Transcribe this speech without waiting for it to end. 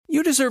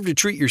deserve to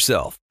treat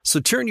yourself. So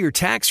turn your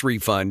tax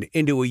refund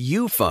into a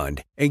you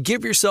fund and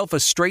give yourself a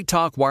Straight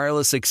Talk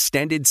Wireless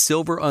Extended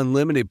Silver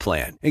Unlimited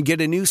plan and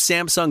get a new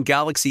Samsung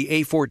Galaxy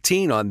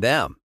A14 on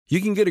them. You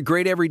can get a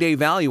great everyday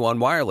value on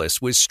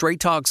wireless with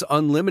Straight Talk's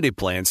unlimited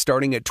plan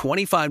starting at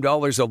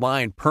 $25 a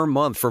line per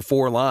month for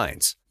 4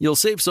 lines. You'll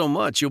save so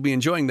much you'll be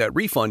enjoying that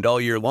refund all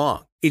year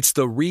long. It's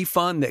the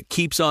refund that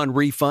keeps on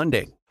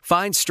refunding.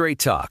 Find Straight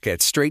Talk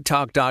at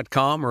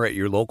straighttalk.com or at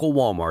your local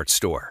Walmart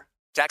store.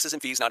 Taxes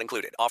and fees not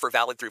included. Offer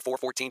valid through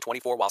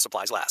 4/14/24 while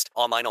supplies last.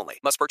 Online only.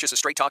 Must purchase a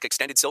Straight Talk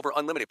Extended Silver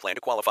Unlimited plan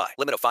to qualify.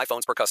 Limit of 5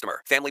 phones per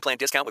customer. Family plan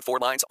discount with 4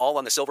 lines, all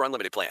on the Silver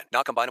Unlimited plan.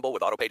 Not combinable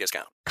with autopay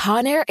discount.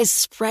 Conair is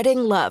spreading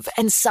love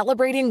and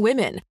celebrating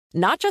women,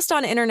 not just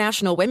on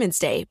International Women's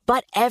Day,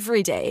 but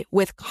every day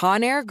with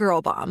Conair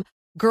Girl Bomb.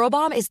 Girl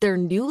Bomb is their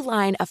new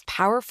line of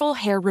powerful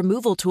hair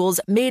removal tools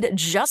made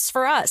just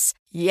for us.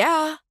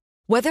 Yeah.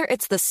 Whether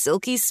it's the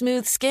silky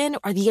smooth skin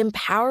or the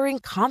empowering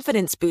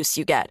confidence boost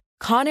you get,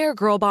 Conair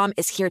Girl Bomb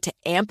is here to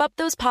amp up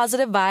those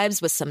positive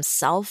vibes with some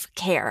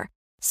self-care.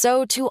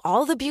 So to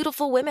all the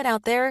beautiful women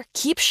out there,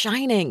 keep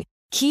shining,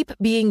 keep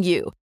being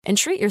you, and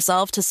treat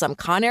yourself to some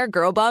Conair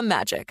Girl Bomb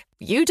magic.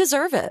 You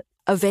deserve it.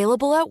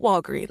 Available at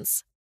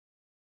Walgreens.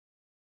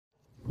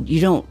 You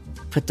don't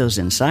put those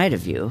inside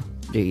of you,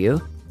 do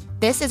you?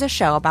 This is a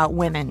show about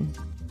women.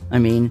 I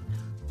mean,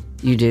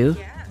 you do?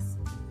 Yes.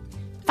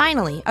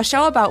 Finally, a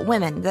show about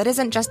women that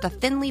isn't just a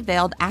thinly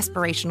veiled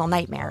aspirational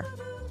nightmare.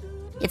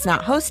 It's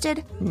not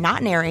hosted,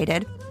 not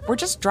narrated. We're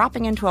just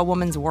dropping into a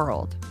woman's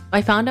world.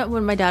 I found out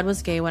when my dad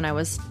was gay when I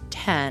was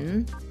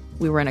 10.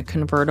 We were in a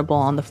convertible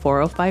on the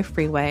 405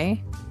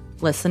 freeway,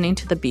 listening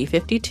to the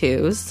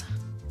B-52s.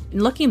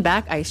 Looking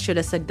back, I should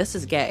have said, this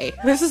is gay.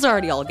 This is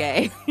already all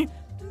gay.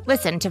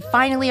 Listen to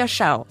Finally a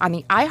Show on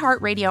the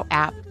iHeartRadio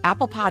app,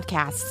 Apple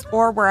Podcasts,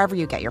 or wherever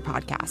you get your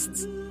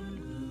podcasts.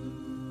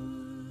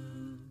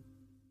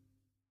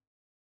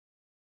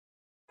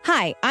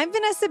 Hi, I'm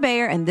Vanessa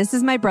Bayer, and this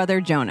is my brother,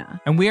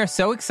 Jonah. And we are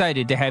so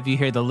excited to have you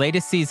hear the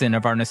latest season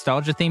of our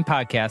nostalgia-themed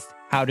podcast,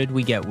 How Did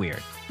We Get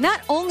Weird?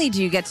 Not only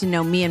do you get to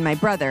know me and my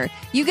brother,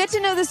 you get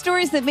to know the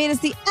stories that made us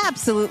the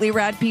absolutely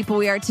rad people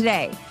we are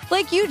today.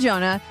 Like you,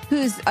 Jonah,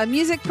 who's a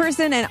music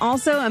person and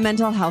also a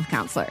mental health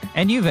counselor.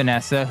 And you,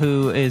 Vanessa,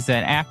 who is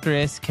an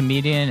actress,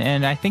 comedian,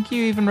 and I think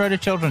you even wrote a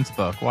children's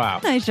book.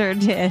 Wow. I sure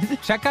did.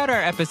 Check out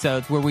our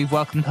episodes where we've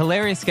welcomed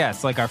hilarious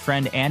guests like our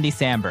friend Andy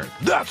Samberg.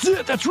 That's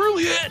it. That's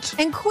really it.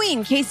 And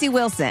Queen Casey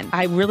Wilson.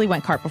 I really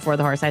went cart before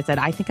the horse. I said,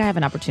 I think I have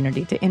an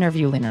opportunity to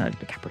interview Leonardo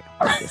DiCaprio.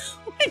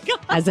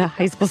 As a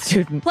high school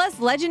student. Plus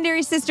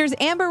legendary sisters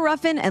Amber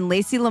Ruffin and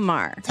Lacey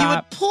Lamar. You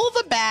would pull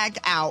the bag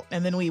out,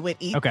 and then we would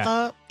eat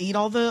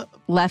all the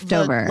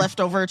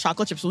leftover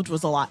chocolate chips, which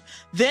was a lot.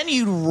 Then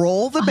you'd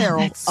roll the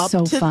barrel up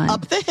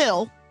the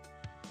hill,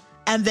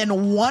 and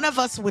then one of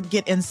us would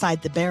get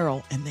inside the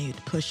barrel, and they'd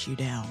push you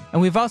down.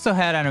 And we've also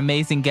had on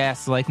amazing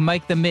guests like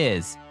Mike the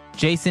Miz,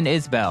 Jason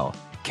Isbell,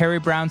 Carrie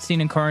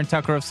Brownstein and Corin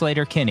Tucker of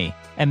Slater-Kinney,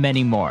 and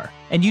many more.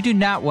 And you do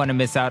not want to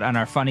miss out on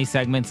our funny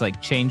segments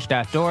like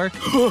Change.dork.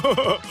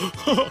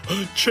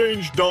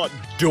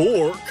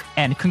 Change.dork.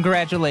 And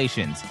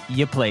congratulations,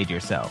 you played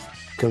yourself.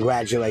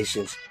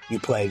 Congratulations, you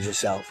played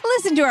yourself.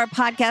 Listen to our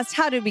podcast,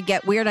 How Did We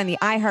Get Weird, on the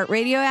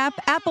iHeartRadio app,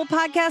 Apple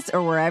Podcasts,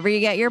 or wherever you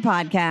get your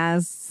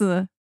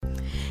podcasts.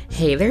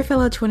 Hey there,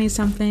 fellow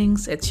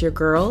 20-somethings. It's your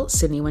girl,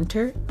 Sydney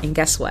Winter. And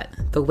guess what?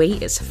 The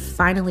wait is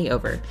finally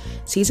over.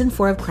 Season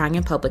 4 of Crying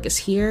in Public is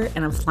here,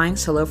 and I'm flying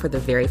solo for the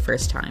very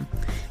first time.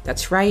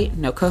 That's right,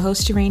 no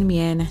co-host to rein me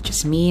in,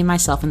 just me and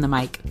myself and the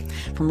mic.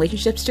 From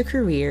relationships to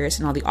careers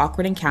and all the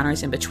awkward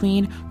encounters in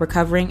between, we're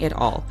covering it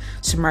all.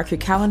 So mark your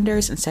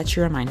calendars and set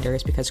your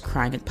reminders, because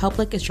Crying in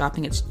Public is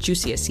dropping its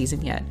juiciest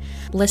season yet.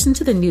 Listen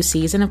to the new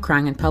season of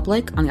Crying in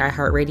Public on the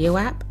iHeartRadio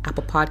app,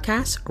 Apple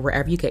Podcasts, or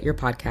wherever you get your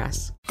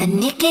podcasts. The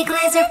Nikki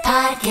Glaser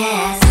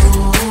Podcast.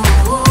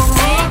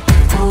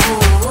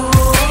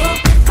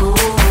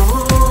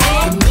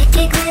 The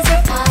Nikki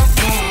Glaser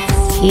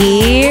Podcast.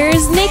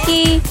 Here's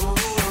Nikki.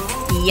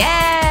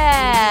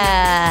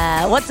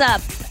 Yeah. What's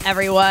up,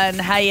 everyone?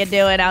 How you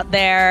doing out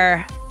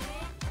there?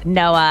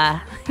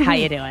 Noah, how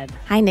you doing?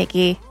 Hi,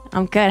 Nikki.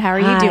 I'm good. How are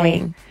you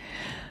doing?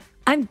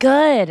 I'm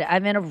good.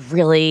 I'm in a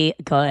really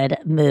good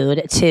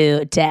mood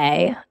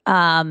today.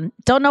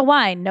 Don't know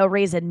why. No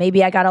reason.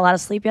 Maybe I got a lot of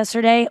sleep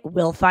yesterday.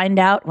 We'll find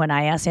out when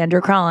I ask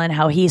Andrew Crollin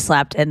how he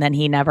slept, and then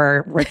he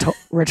never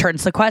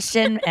returns the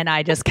question, and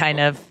I just kind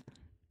of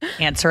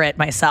answer it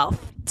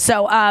myself.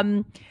 So,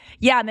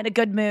 yeah, I'm in a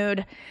good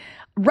mood.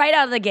 Right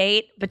out of the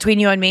gate, between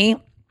you and me,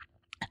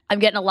 I'm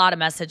getting a lot of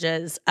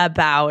messages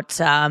about,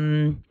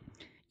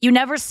 you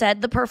never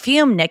said the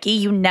perfume, Nikki.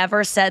 You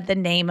never said the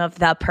name of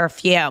the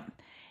perfume.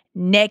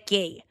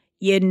 Nikki,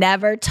 you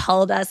never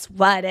told us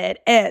what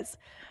it is.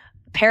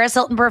 Paris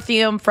Hilton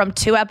perfume from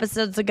 2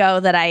 episodes ago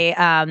that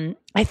I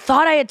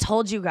thought I had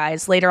told you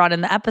guys later on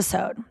in the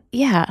episode.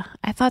 Yeah,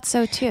 I thought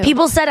so too.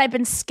 People said I've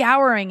been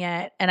scouring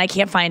it and I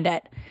can't find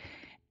it.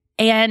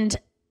 And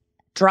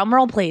drum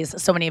roll, please.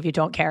 So many of you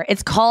don't care.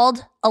 It's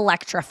called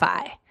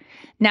Electrify.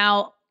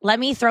 Now, let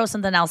me throw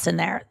something else in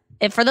there.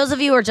 for those of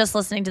you who are just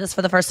listening to this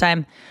for the first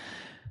time,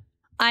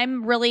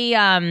 I'm really,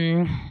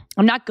 I'm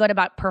not good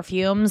about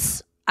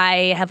perfumes.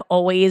 I have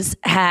always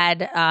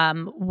had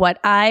what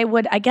I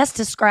would, I guess,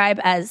 describe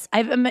as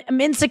I'm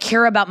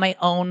insecure about my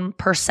own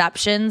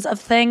perceptions of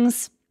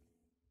things.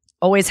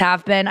 Always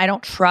have been. I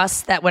don't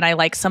trust that when I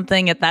like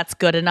something, that's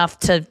good enough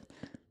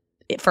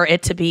for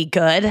it to be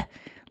good.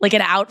 Like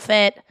an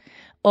outfit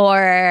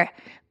or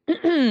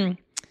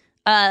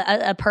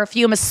a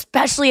perfume,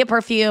 especially a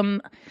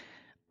perfume.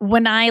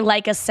 When I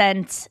like a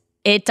scent,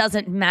 it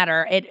doesn't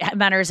matter. It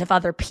matters if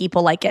other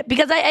people like it.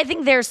 Because I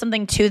think there's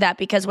something to that,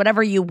 because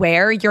whatever you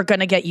wear, you're going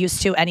to get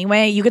used to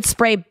anyway. You could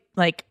spray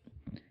like,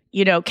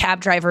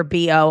 cab driver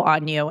BO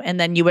on you, and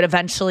then you would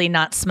eventually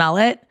not smell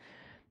it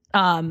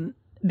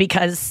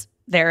because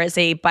there is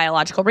a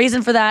biological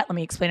reason for that. Let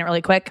me explain it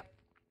really quick.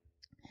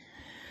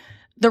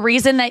 The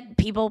reason that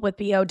people with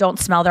BO don't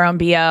smell their own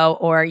BO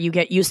or you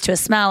get used to a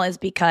smell is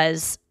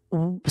because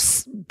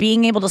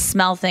being able to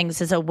smell things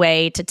is a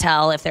way to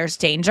tell if there's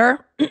danger.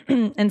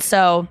 And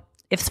so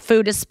if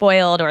food is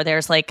spoiled or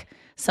there's like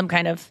some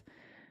kind of,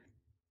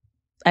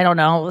 I don't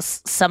know,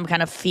 some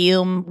kind of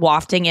fume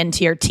wafting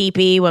into your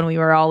teepee when we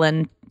were all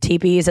in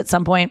teepees at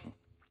some point.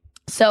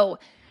 So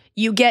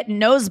you get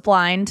nose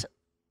blind,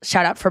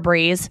 shout out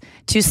Febreze,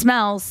 to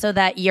smells so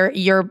that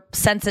your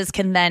senses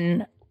can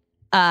then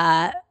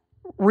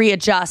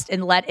readjust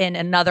and let in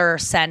another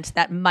scent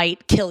that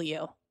might kill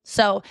you.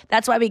 So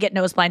that's why we get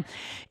nose blind.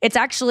 It's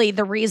actually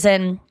the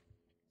reason.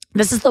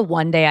 This is the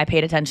one day I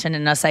paid attention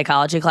in a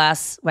psychology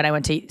class when I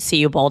went to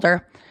CU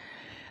Boulder.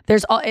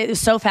 It was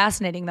so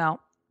fascinating though.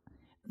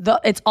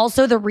 It's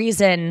also the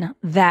reason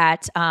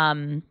that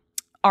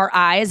our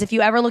eyes, if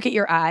you ever look at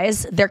your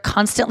eyes, they're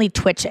constantly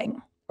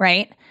twitching,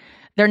 right?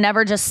 They're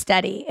never just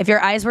steady. If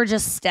your eyes were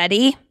just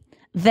steady,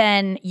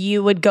 then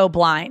you would go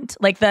blind.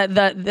 Like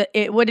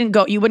you wouldn't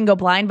go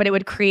blind, but it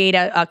would create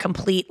a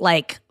complete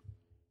black,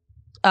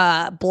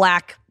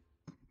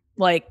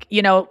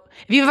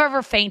 if you've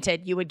ever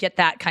fainted, you would get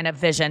that kind of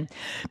vision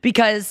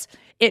because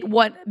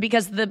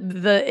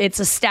it's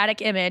a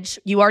static image.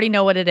 You already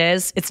know what it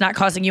is. It's not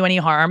causing you any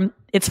harm.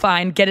 It's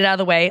fine. Get it out of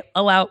the way.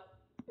 Allow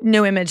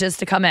new images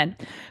to come in.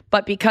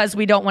 But because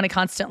we don't want to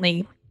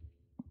constantly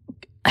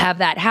have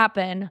that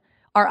happen,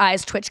 our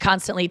eyes twitch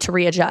constantly to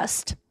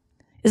readjust.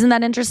 Isn't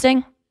that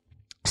interesting?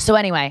 So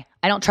anyway,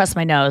 I don't trust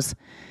my nose.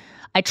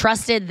 I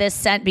trusted this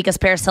scent because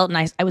Paris Hilton,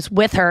 I was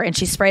with her and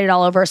she sprayed it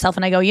all over herself.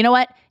 And I go, you know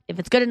what? If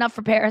it's good enough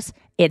for Paris,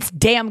 it's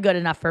damn good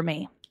enough for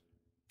me.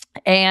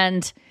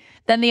 And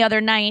then the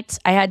other night,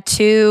 I had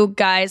two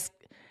guys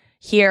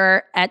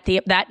here at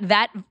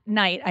that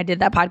night. I did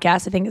that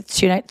podcast. I think it's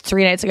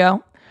 3 nights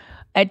ago.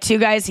 I had two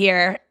guys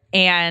here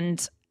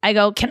and I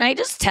go, can I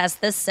just test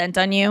this scent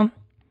on you?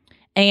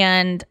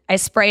 And I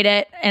sprayed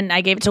it and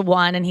I gave it to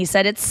one and he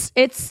said,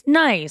 it's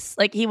nice.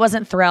 Like he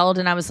wasn't thrilled.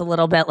 And I was a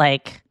little bit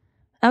like,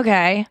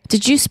 okay.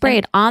 Did you spray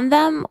it on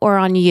them or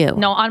on you?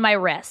 No, on my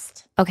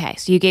wrist. Okay,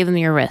 so you gave them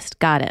your wrist.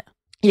 Got it.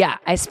 Yeah,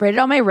 I sprayed it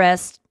on my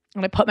wrist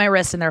and I put my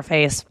wrist in their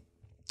face.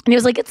 And he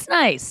was like, it's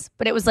nice.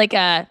 But it was like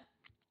a,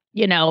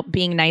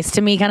 being nice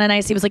to me kind of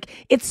nice. He was like,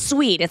 it's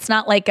sweet. It's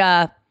not like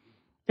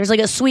there's like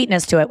a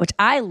sweetness to it, which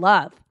I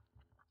love.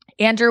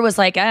 Andrew was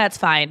like, it's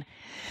fine.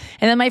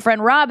 And then my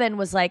friend Robin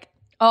was like,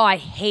 oh, I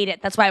hate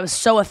it. That's why I was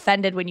so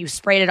offended when you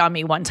sprayed it on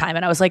me one time.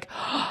 And I was like,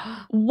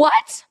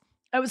 what?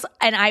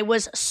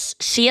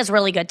 She has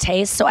really good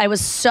taste. So I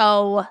was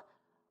so,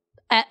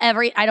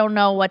 I don't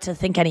know what to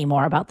think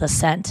anymore about this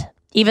scent.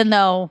 Even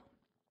though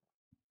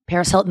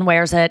Paris Hilton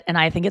wears it and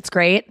I think it's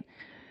great.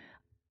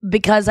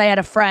 Because I had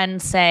a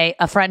friend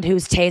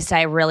whose taste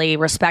I really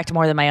respect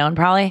more than my own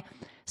probably,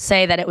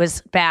 say that it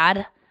was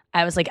bad.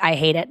 I was like, I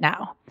hate it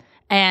now.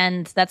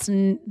 And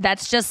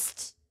that's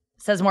just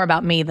says more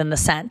about me than the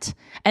scent.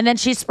 And then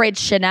she sprayed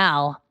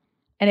Chanel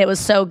and it was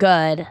so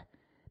good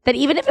that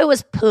even if it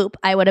was poop,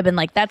 I would have been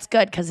like, that's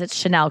good because it's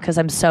Chanel because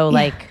I'm so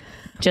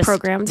just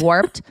programmed,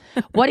 warped.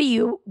 What do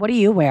you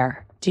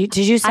wear? Did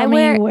you tell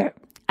me you wear?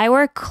 I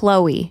wear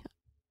Chloe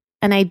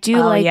and I do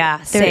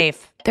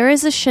safe. There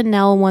is a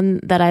Chanel one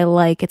that I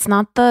like. It's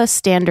not the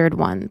standard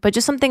one, but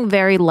just something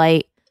very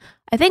light.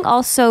 I think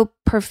also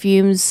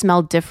perfumes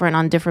smell different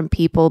on different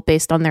people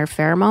based on their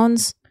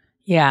pheromones.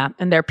 Yeah,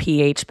 and their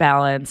pH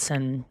balance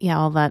and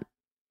all that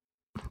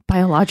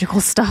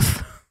biological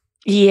stuff.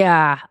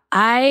 Yeah.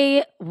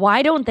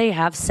 Why don't they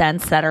have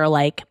scents that are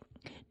like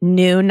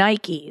new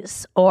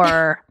Nikes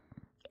or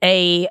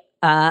a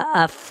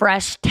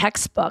fresh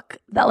textbook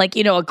that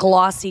a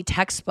glossy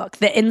textbook,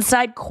 the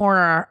inside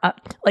corner,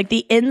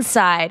 the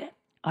inside.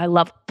 I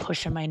love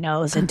pushing my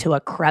nose into a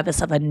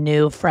crevice of a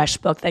new fresh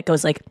book that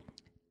goes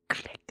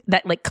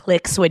that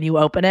clicks when you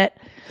open it.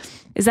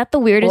 Is that the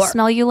weirdest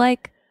smell you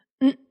like?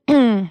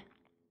 I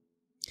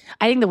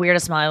think the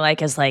weirdest smell I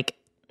like is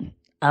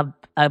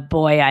a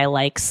boy I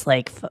like's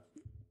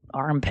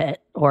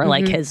armpit or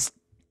his,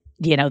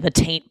 the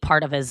taint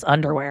part of his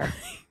underwear.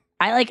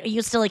 I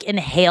used to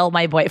inhale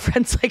my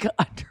boyfriend's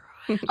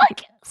underwear.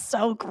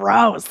 So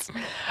gross.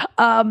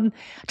 Trying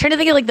to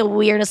think of the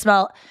weirdest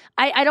smell.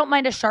 I don't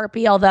mind a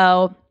Sharpie,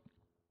 although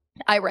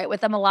I write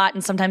with them a lot,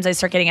 and sometimes I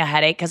start getting a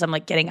headache because I'm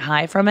like getting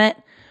high from it.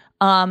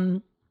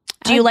 Do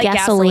you like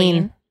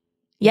gasoline?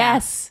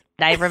 Yes.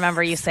 Yeah. I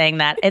remember you saying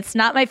that. It's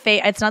not my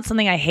favorite. It's not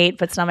something I hate,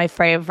 but it's not my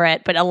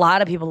favorite. But a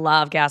lot of people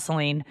love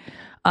gasoline.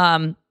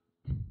 Trying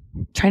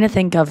to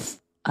think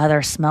of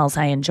other smells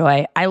I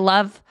enjoy. I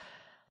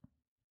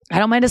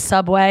don't mind a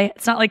Subway.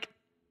 It's not like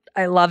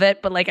I love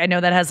it, but like I know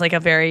that has like a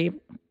very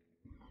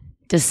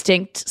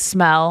distinct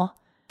smell.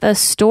 The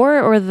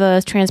store or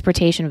the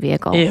transportation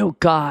vehicle? Ew,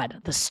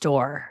 God, the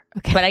store.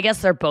 Okay. But I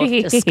guess they're both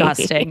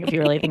disgusting if you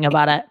really think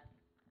about it.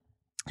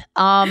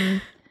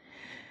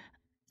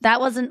 That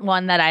wasn't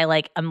one that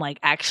I'm like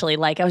actually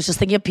like. I was just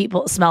thinking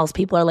of smells.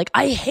 People are like,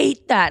 I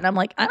hate that. And I'm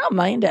like, I don't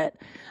mind it.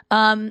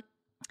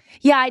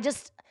 Yeah,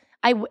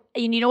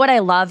 you know what I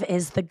love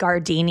is the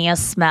gardenia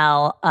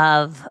smell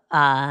of,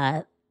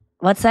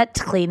 what's that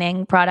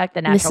cleaning product?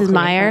 The natural Mrs.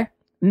 Meyer?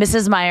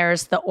 Mrs.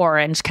 Meyer's, the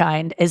orange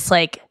kind, is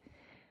like,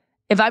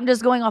 if I'm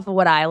just going off of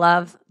what I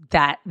love,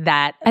 I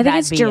think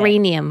it's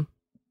geranium.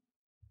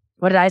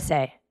 What did I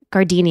say?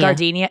 Gardenia.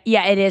 Gardenia?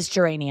 Yeah, it is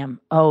geranium.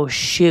 Oh,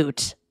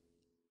 shoot.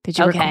 Did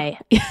you Okay.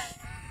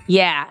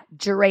 Yeah,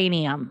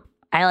 geranium.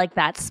 I like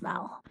that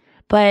smell.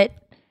 But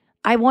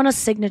I want a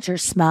signature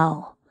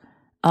smell.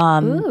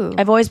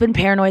 I've always been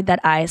paranoid that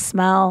I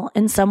smell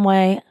in some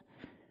way.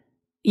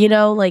 You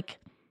know, like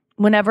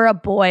whenever a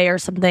boy or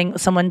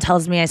someone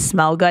tells me I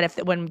smell good,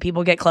 when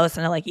people get close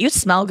and they're like, you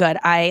smell good,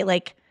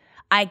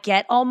 I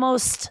get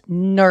almost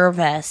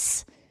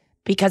nervous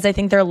because I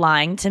think they're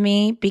lying to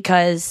me,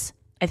 because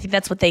I think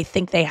that's what they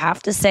think they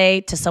have to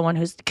say to someone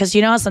because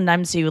you know how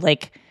sometimes you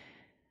like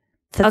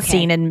that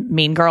scene in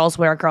Mean Girls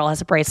where a girl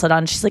has a bracelet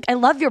on. She's like, I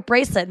love your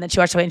bracelet. And then she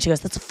walks away and she goes,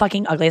 that's the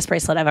fucking ugliest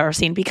bracelet I've ever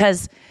seen,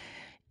 because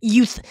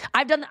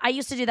I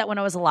used to do that when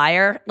I was a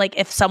liar. Like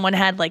if someone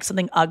had like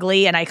something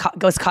ugly and I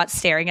was caught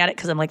staring at it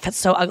because I'm like, that's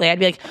so ugly, I'd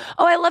be like,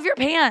 oh, I love your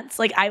pants.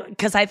 Like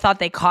because I thought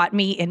they caught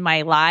me in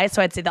my lie.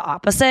 So I'd say the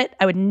opposite.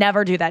 I would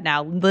never do that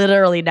now.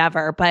 Literally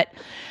never. But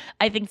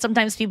I think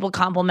sometimes people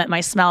compliment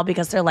my smell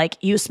because they're like,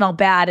 you smell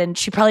bad. And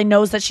she probably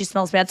knows that she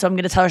smells bad. So I'm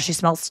going to tell her she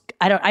smells.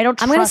 I don't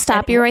trust. I'm going to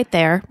stop you right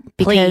there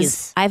because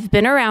Please. I've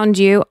been around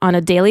you on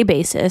a daily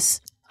basis.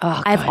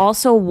 Oh, I've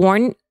also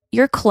worn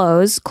your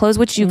clothes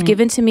which you've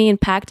given to me and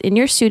packed in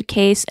your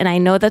suitcase. And I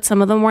know that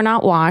some of them were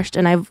not washed,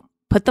 and I've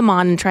put them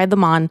on and tried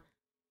them on.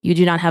 You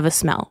do not have a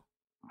smell.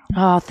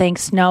 Oh,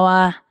 thanks,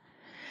 Noah.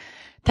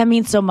 That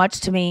means so much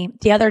to me.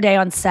 The other day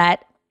on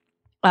set,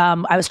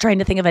 I was trying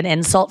to think of an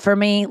insult for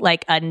me,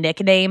 like a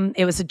nickname.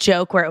 It was a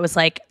joke where it was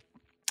like,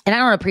 and I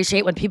don't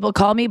appreciate when people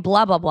call me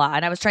blah, blah, blah.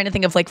 And I was trying to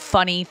think of like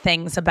funny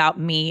things about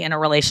me in a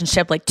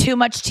relationship, like too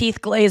much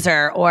teeth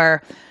glazer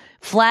or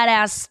flat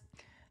ass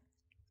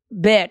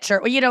bitch,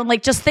 or, you know,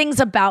 like just things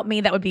about me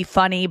that would be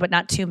funny, but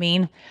not too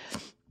mean.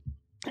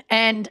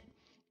 And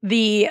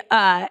the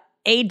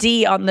AD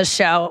on the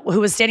show, who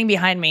was standing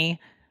behind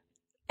me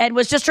and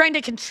was just trying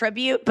to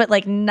contribute, but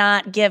like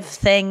not give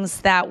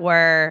things that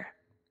were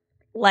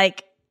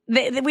like,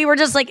 we were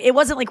just like, it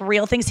wasn't like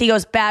real things. He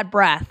goes, bad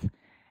breath.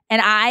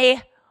 And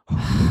I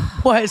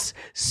was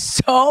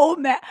so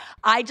mad.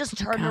 I just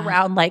turned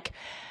around like,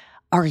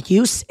 are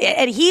you,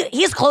 and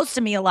he's close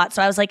to me a lot.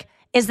 So I was like,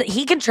 is that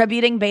he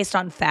contributing based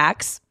on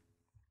facts?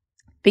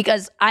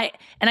 Because I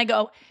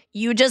go,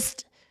 you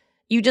just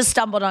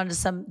stumbled onto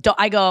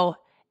I go,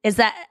 is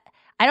that,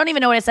 I don't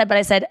even know what I said, but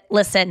I said,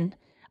 listen,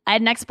 I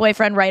had an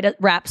ex-boyfriend write a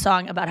rap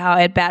song about how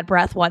I had bad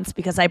breath once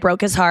because I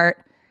broke his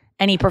heart,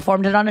 and he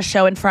performed it on a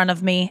show in front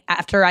of me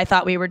after I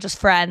thought we were just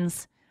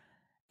friends.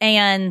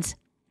 And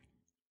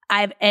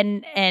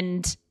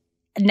and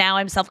now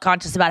I'm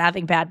self-conscious about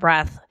having bad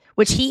breath,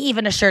 which he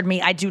even assured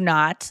me I do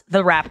not,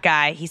 the rap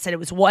guy. He said it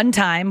was one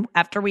time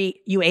after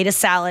you ate a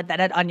salad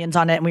that had onions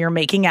on it and we were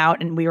making out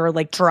and we were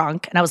like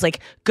drunk. And I was like,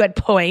 good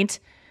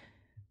point.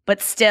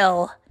 But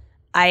still,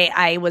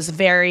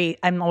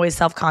 I'm always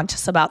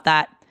self-conscious about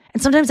that.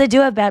 And sometimes I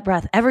do have bad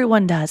breath.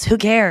 Everyone does. Who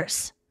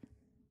cares?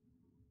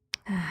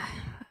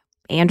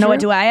 Andrew? No,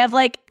 do I have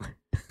like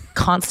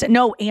constant?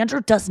 No,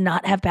 Andrew does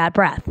not have bad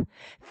breath.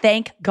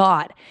 Thank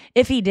God.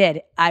 If he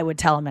did, I would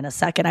tell him in a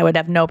second. I would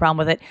have no problem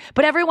with it.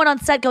 But everyone on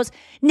set goes,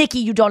 Nikki,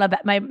 you don't have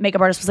my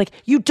makeup artist was like,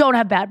 you don't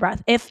have bad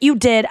breath. If you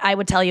did, I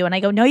would tell you. And I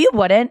go, no, you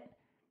wouldn't.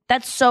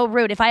 That's so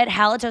rude. If I had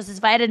halitosis,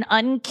 if I had an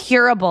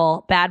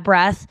uncurable bad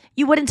breath,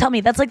 you wouldn't tell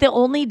me. That's like the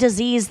only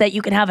disease that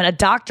you can have, and a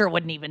doctor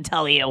wouldn't even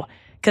tell you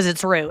because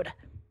it's rude.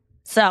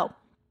 So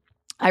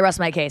I rest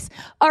my case.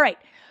 All right.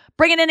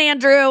 Bringing in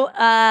Andrew.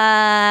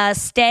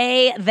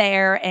 Stay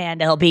there,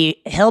 and he'll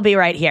be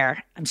right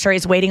here. I'm sure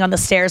he's waiting on the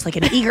stairs like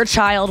an eager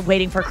child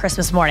waiting for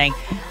Christmas morning.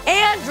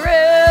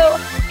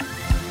 Andrew!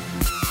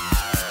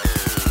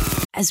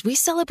 As we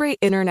celebrate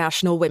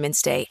International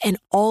Women's Day and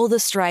all the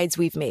strides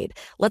we've made,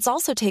 let's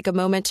also take a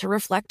moment to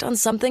reflect on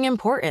something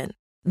important: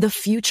 the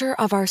future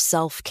of our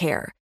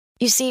self-care.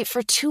 You see,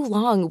 for too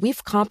long,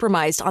 we've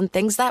compromised on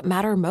things that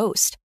matter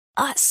most.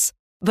 Us.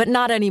 But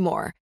not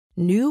anymore.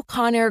 New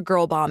Conair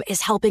Girl Bomb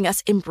is helping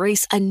us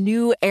embrace a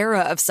new era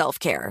of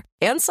self-care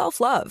and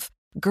self-love.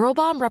 Girl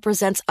Bomb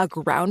represents a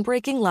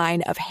groundbreaking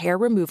line of hair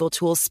removal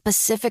tools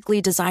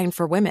specifically designed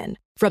for women.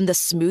 From the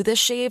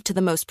smoothest shave to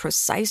the most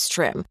precise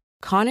trim,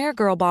 Conair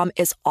Girl Bomb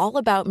is all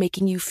about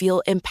making you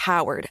feel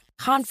empowered,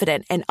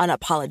 confident, and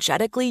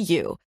unapologetically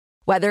you.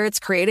 Whether it's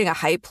creating a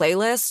hype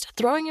playlist,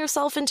 throwing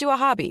yourself into a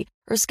hobby,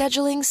 or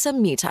scheduling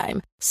some me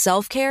time,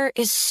 self-care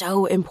is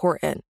so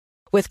important.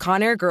 With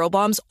Conair Girl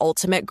Bomb's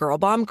ultimate Girl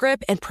Bomb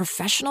grip and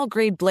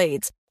professional-grade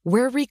blades,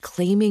 we're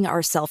reclaiming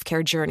our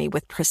self-care journey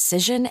with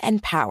precision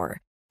and power.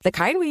 The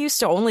kind we used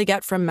to only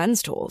get from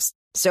Men's Tools.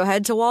 So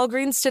head to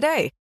Walgreens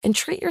today and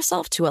treat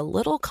yourself to a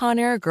little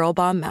Conair Girl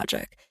Bomb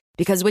magic.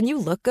 Because when you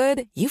look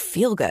good, you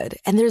feel good,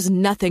 and there's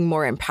nothing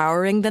more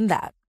empowering than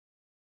that.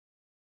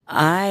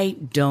 I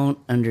don't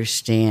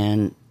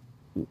understand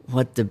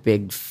what the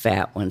big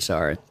fat ones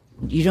are.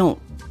 You don't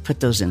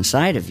put those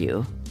inside of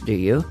you, do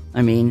you?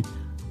 I mean,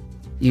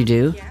 you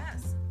do?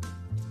 Yes.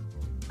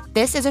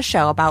 This is a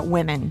show about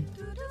women.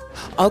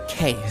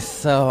 Okay,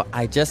 so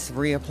I just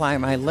reapplied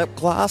my lip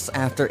gloss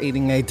after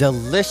eating a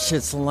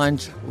delicious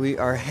lunch. We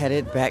are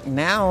headed back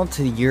now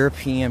to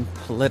European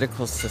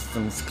Political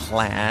Systems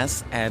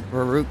class at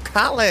Baruch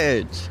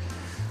College.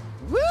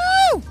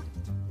 Woo!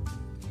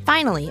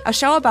 Finally, a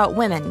show about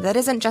women that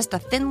isn't just a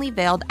thinly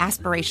veiled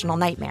aspirational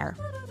nightmare.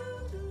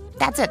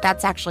 That's it.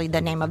 That's actually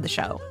the name of the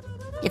show.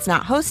 It's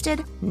not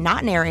hosted,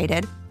 not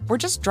narrated. We're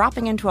just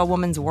dropping into a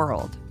woman's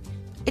world.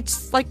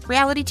 It's like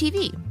reality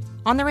TV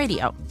on the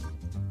radio.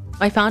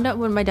 I found out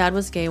when my dad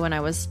was gay when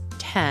I was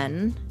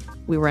 10.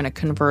 We were in a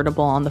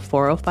convertible on the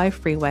 405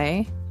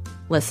 freeway,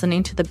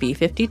 listening to the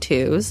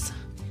B-52s.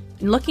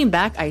 And looking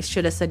back, I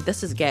should have said,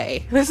 this is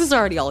gay. This is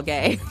already all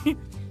gay.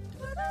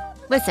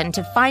 Listen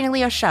to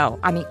Finally a Show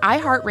on the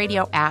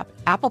iHeartRadio app,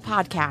 Apple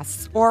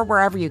Podcasts, or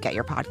wherever you get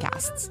your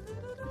podcasts.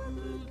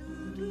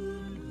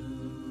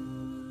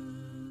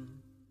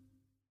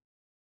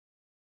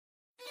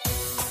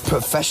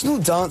 Professional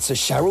dancer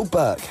Cheryl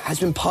Burke has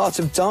been part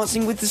of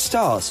Dancing with the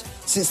Stars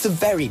since the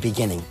very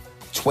beginning.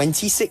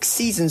 26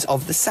 seasons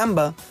of the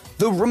samba,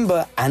 the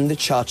rumba, and the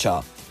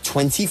cha-cha.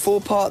 24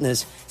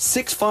 partners,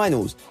 6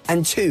 finals,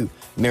 and 2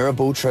 Mirror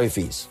Ball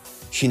trophies.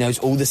 She knows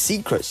all the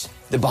secrets,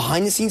 the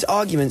behind-the-scenes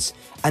arguments,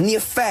 and the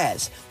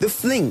affairs, the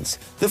flings,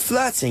 the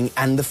flirting,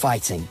 and the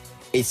fighting.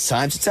 It's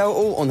time to tell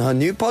all on her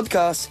new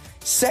podcast,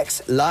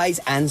 Sex,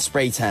 Lies, and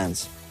Spray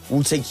Tans.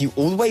 We'll take you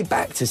all the way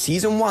back to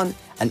season 1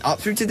 and up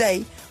through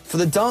today for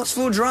the dance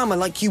floor drama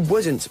like you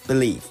wouldn't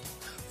believe.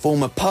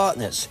 Former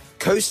partners,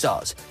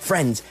 co-stars,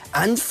 friends,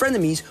 and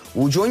frenemies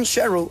will join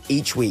Cheryl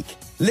each week.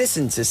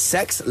 Listen to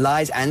Sex,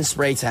 Lies, and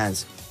Spray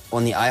Tans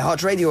on the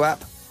iHeartRadio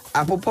app,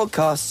 Apple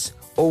Podcasts,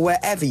 or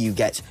wherever you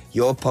get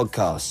your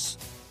podcasts.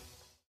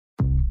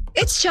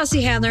 It's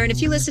Chelsea Handler, and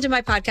if you listen to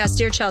my podcast,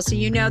 Dear Chelsea,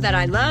 you know that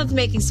I love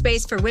making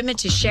space for women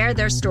to share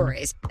their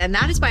stories. And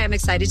that is why I'm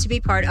excited to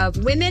be part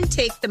of Women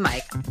Take the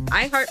Mic,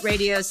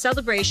 iHeartRadio's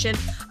celebration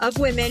of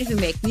women who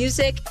make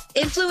music,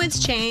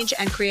 influence change,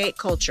 and create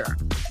culture.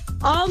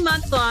 All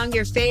month long,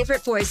 your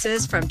favorite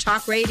voices from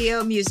talk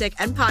radio, music,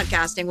 and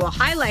podcasting will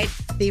highlight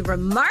the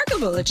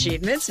remarkable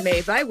achievements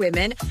made by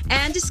women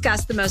and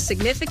discuss the most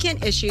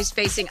significant issues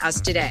facing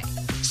us today.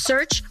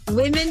 Search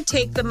Women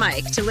Take the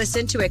Mic to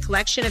listen to a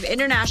collection of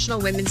International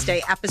Women's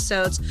Day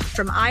episodes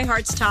from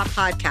iHeart's top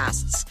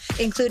podcasts,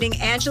 including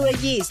Angela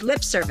Yee's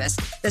Lip Service,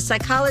 The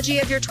Psychology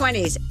of Your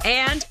 20s,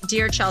 and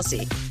Dear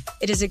Chelsea.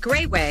 It is a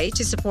great way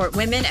to support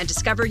women and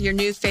discover your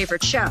new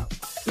favorite show.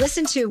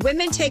 Listen to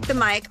Women Take the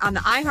Mic on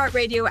the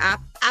iHeartRadio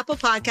app, Apple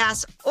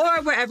Podcasts,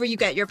 or wherever you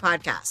get your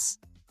podcasts.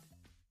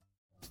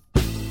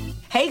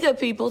 Hey, good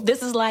people,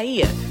 this is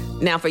Laia.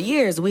 Now, for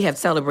years, we have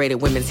celebrated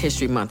Women's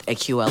History Month at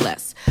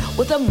QLS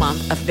with a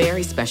month of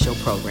very special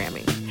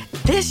programming.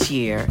 This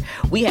year,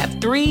 we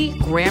have 3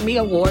 Grammy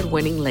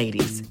Award-winning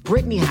ladies,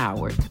 Brittany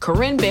Howard,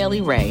 Corinne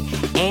Bailey Rae,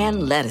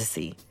 and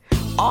Lettucey.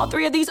 All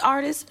 3 of these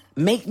artists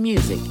make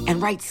music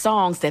and write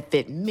songs that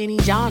fit many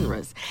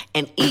genres,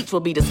 and each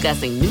will be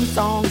discussing new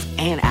songs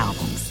and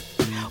albums.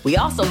 We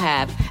also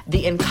have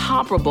the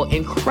incomparable,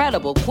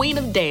 incredible Queen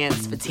of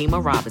Dance, Fatima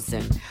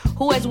Robinson,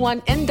 who has won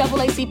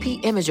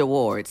NAACP Image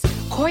Awards,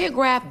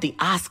 choreographed the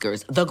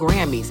Oscars, the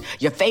Grammys,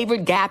 your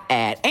favorite Gap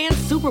ad, and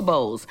Super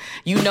Bowls.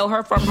 You know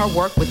her from her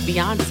work with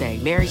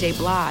Beyonce, Mary J.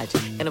 Blige,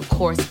 and of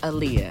course,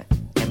 Aaliyah,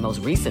 and most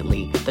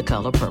recently, The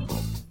Color Purple.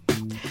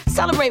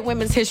 Celebrate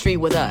women's history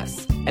with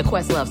us at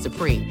Questlove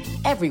Supreme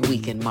every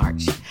week in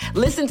March.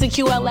 Listen to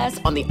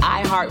QLS on the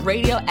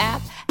iHeartRadio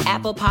app,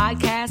 Apple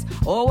Podcasts,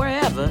 or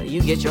wherever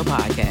you get your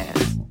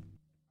podcasts.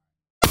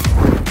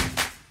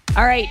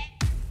 All right,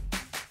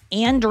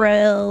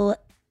 Andrew,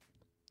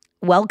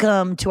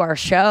 welcome to our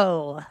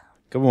show.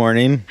 Good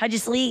morning. How'd you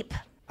sleep?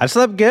 I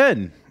slept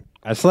good.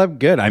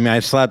 I mean, I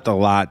slept a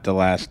lot the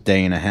last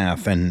day and a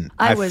half, and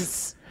I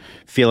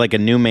feel like a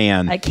new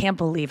man. I can't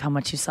believe how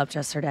much you slept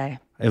yesterday.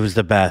 It was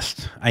the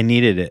best. I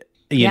needed it.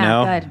 You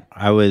know, good.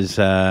 I was,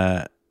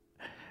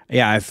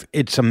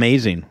 it's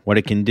amazing what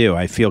it can do.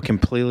 I feel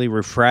completely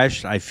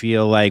refreshed. I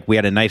feel like we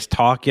had a nice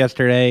talk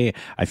yesterday.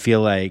 I feel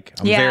like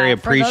I'm very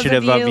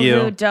appreciative of you.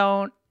 Who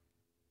don't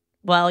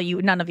well,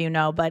 none of you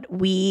know, but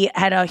we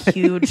had a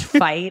huge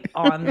fight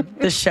on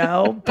the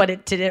show, but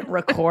it didn't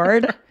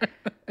record.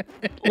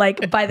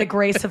 Like, by the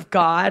grace of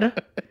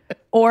God,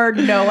 or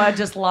Noah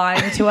just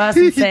lying to us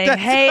and saying,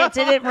 hey, it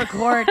didn't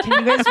record.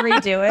 Can you guys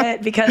redo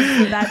it? Because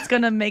that's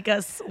going to make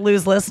us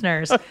lose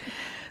listeners.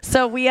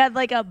 So we had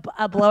like a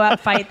blowout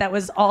fight that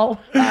was all,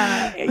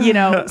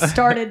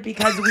 started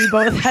because we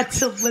both had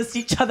to list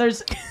each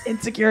other's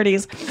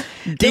insecurities.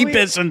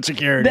 Deepest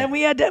insecurity. Then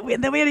we had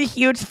a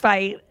huge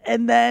fight,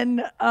 and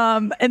then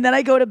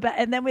I go to bed,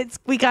 and then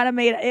we kind of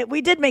made it.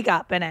 We did make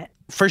up in it.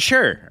 For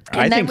sure.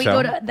 And I think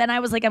so. Then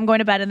I was like, I'm going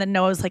to bed, and then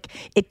Noah was like,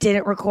 it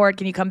didn't record.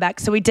 Can you come back?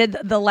 So we did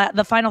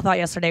the final thought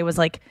yesterday was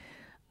like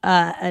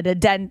an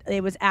addend.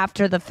 It was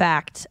after the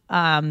fact.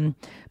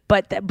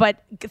 But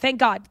thank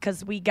God,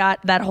 because we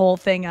got that whole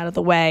thing out of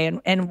the way,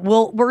 and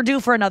we're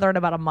due for another in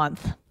about a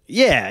month.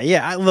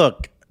 Yeah.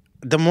 Look,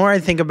 the more I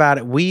think about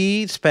it,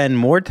 we spend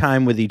more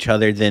time with each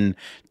other than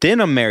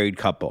a married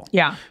couple.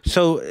 Yeah.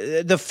 So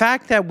the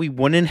fact that we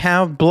wouldn't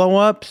have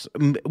blow-ups,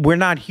 we're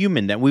not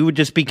human. That we would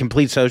just be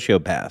complete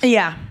sociopaths.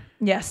 Yeah.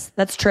 Yes,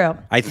 that's true.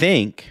 I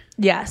think.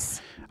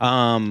 Yes.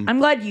 I'm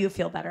glad you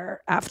feel better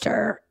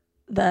after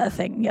the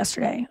thing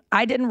yesterday.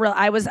 I didn't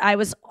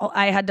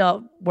I had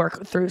to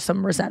work through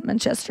some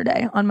resentments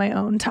yesterday on my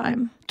own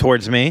time.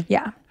 Towards me?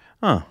 Yeah.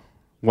 Oh.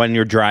 When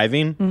you're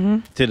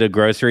driving to the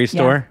grocery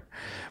store? Yeah.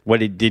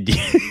 What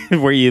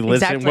were you listening?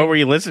 Exactly. What were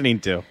you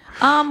listening to?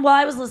 Well,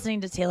 I was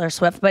listening to Taylor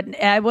Swift,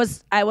 but I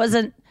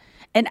wasn't,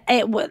 and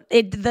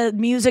the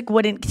music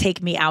wouldn't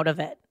take me out of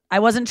it. I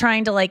wasn't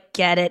trying to like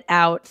get it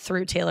out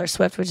through Taylor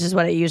Swift, which is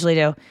what I usually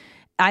do.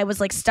 I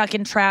was like stuck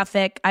in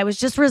traffic. I was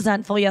just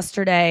resentful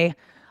yesterday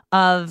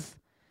of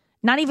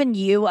not even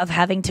of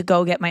having to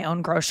go get my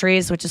own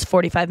groceries, which is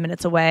 45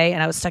 minutes away.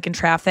 And I was stuck in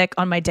traffic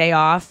on my day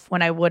off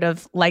when I would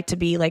have liked to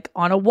be like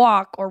on a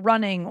walk or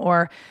running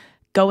or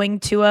going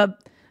to a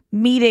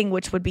meeting,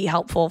 which would be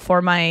helpful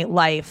for my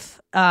life,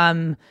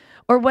 or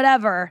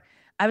whatever.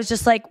 I was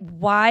just like,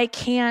 why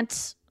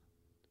can't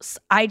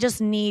I just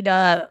need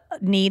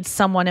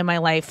someone in my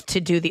life to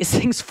do these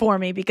things for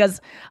me? Because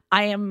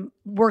I am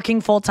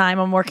working full time.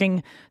 I'm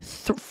working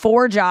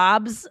 4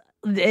 jobs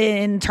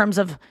in terms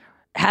of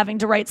having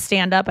to write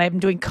stand up. I'm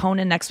doing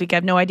Conan next week. I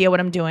have no idea what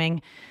I'm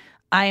doing.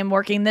 I am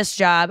working this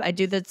job. I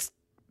do this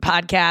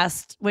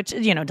podcast, which,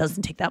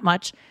 doesn't take that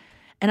much.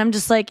 And I'm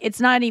just like,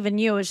 it's not even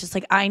you. It's just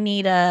like, I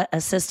need a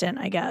assistant,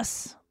 I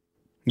guess.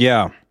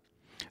 Yeah.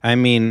 I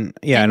mean,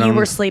 yeah. And you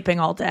were sleeping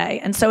all day.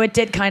 And so it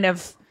did kind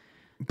of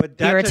irritate me. But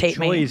that's a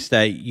choice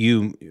that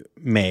you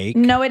make.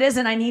 No, it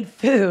isn't. I need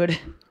food.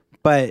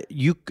 But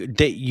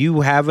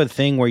you have a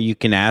thing where you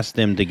can ask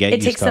them to get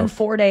you stuff. It takes them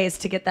 4 days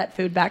to get that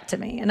food back to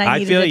me. And I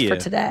needed it for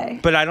today.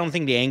 But I don't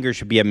think the anger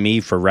should be at me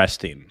for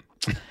resting.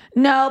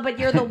 No, but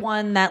you're the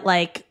one that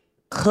like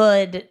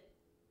could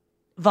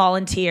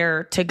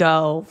volunteer to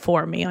go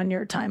for me on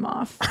your time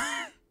off.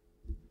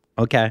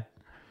 Okay.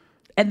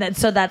 And then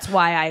so that's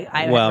why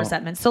I have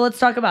resentment. So let's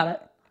talk about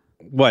it.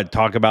 What?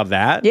 Talk about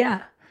that?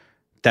 Yeah.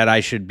 That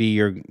I should be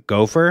your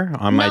gopher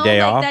on my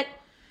day off?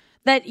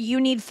 That you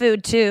need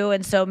food too,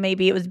 and so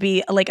maybe it would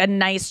be like a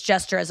nice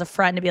gesture as a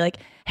friend to be like,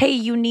 "Hey,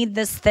 you need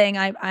this thing.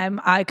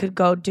 I could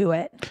go do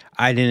it."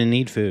 I didn't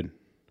need food,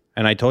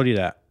 and I told you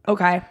that.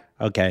 Okay.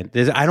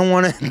 I don't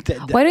want to.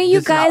 Why don't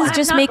you guys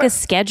just make a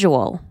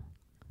schedule,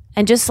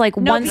 and just like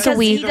once a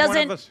week? He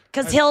doesn't,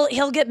 because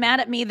he'll get mad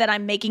at me that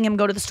I'm making him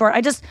go to the store.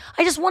 I just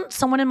want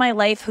someone in my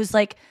life who's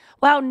like,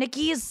 "Wow,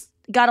 Nikki's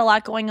got a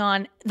lot going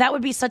on." That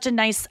would be such a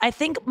nice, I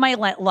think my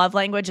love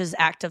language is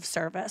act of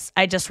service.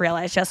 I just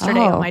realized yesterday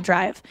on my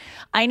drive.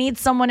 I need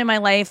someone in my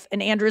life,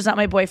 and Andrew's not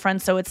my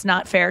boyfriend, so it's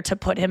not fair to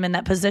put him in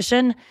that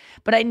position.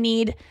 But I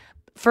need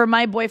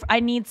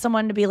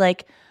someone to be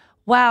like,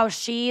 wow,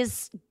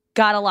 she's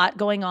got a lot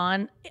going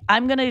on.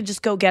 I'm going to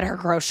just go get her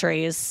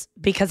groceries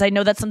because I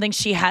know that's something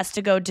she has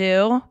to go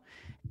do.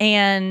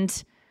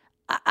 And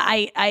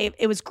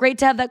it was great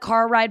to have that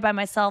car ride by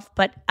myself,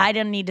 but I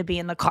didn't need to be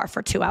in the car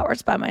for 2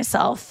 hours by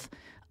myself.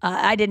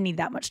 I didn't need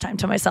that much time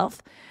to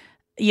myself.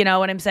 You know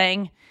what I'm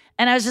saying?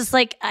 And I was just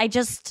like, I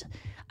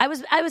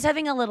was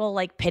having a little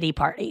like pity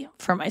party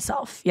for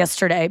myself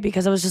yesterday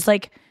because I was just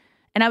like,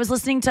 and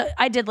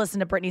I did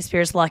listen to Britney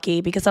Spears'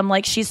 Lucky because I'm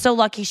like, she's so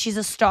lucky. She's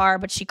a star,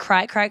 but she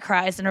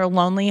cries in her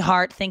lonely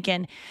heart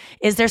thinking,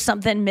 is there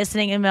something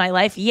missing in my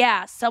life?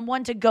 Yeah,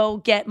 someone to go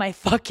get my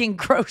fucking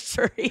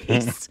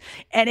groceries.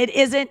 And it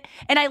isn't,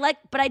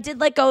 but I did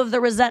let go of the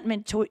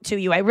resentment to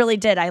you. I really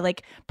did. I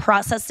like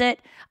processed it.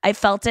 I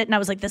felt it. And I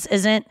was like, this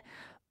isn't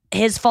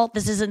his fault.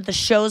 This isn't the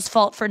show's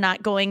fault for not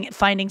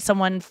finding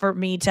someone for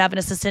me to have an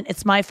assistant.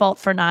 It's my fault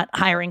for not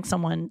hiring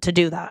someone to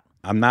do that.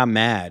 I'm not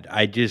mad.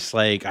 I just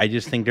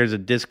think there's a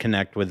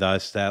disconnect with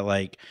us that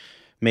like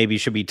maybe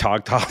should be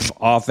talked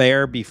off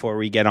air before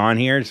we get on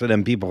here, so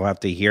then people have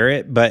to hear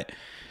it. But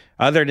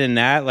other than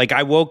that, like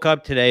I woke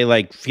up today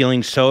like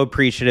feeling so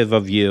appreciative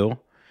of you.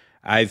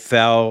 I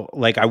felt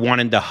like I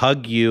wanted to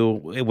hug you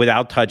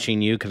without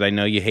touching you because I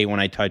know you hate when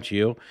I touch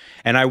you,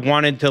 and I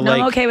wanted to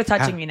I'm okay with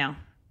touching you now.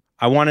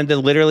 I wanted to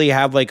literally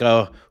have like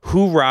a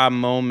hoorah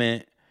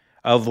moment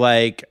of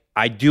like,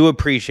 I do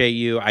appreciate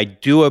you. I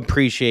do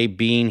appreciate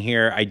being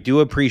here. I do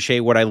appreciate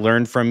what I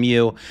learned from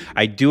you.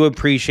 I do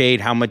appreciate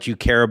how much you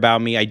care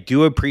about me. I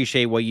do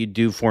appreciate what you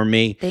do for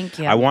me. Thank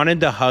you. I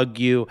wanted to hug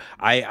you.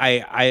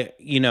 I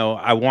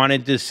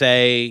wanted to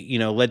say,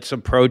 let's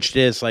approach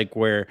this like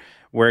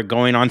we're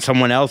going on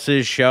someone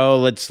else's show.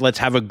 Let's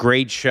have a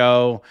great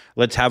show.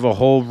 Let's have a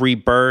whole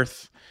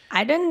rebirth.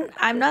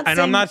 I'm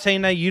not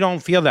saying that you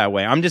don't feel that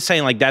way. I'm just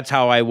saying like that's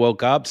how I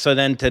woke up. So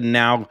then to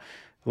now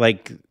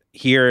like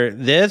hear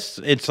this,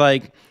 it's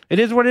like it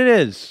is what it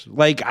is.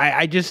 Like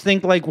I just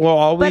think like we'll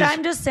always. But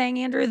I'm just saying,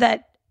 Andrew,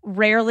 that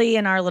rarely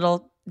in our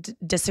little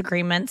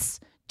disagreements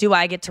do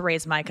I get to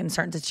raise my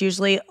concerns. It's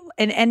usually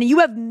and you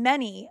have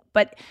many,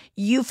 but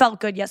you felt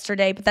good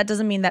yesterday, but that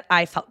doesn't mean that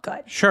I felt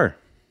good. Sure.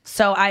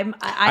 So I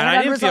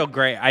didn't feel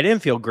great. I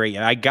didn't feel great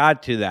yet. I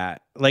got to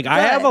that. Like good. I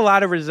have a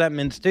lot of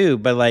resentments too,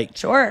 but like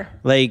sure.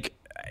 Like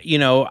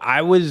I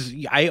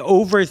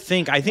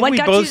overthink. I think what we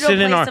got both you to sit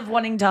a in place our of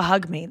wanting to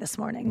hug me this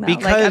morning. Though.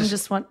 Because like I'm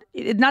just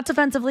not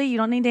defensively. You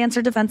don't need to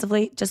answer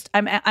defensively. Just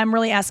I'm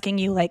really asking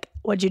you like,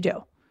 what'd you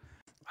do?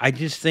 I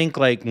just think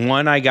like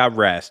one, I got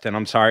rest, and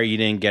I'm sorry you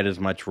didn't get as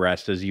much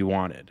rest as you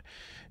wanted.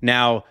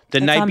 Now,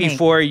 the night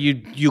before,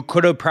 you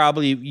could have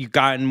probably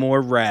gotten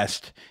more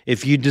rest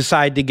if you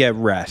decide to get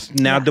rest.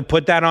 Now, to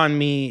put that on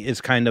me is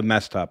kind of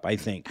messed up, I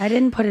think. I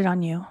didn't put it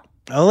on you.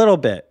 A little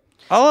bit.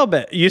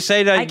 You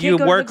say that you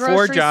work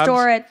 4 jobs. I can't go to the grocery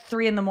store at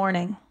 3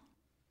 a.m.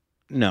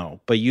 No,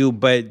 but you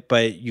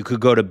could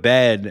go to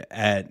bed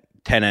at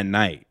 10 at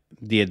night.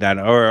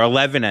 Or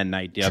 11 at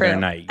night the other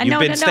night. You've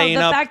been staying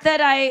up. The fact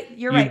that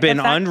you're right. You've been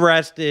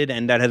unrested,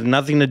 and that has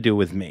nothing to do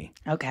with me.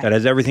 Okay. That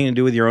has everything to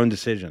do with your own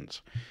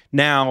decisions.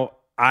 Now,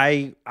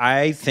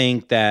 I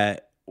think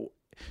that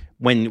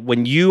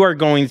when you are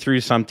going through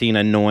something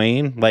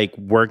annoying, like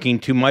working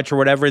too much or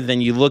whatever,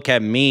 then you look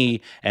at me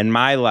and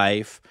my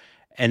life,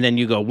 and then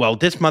you go, well,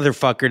 this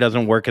motherfucker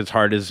doesn't work as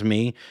hard as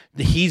me.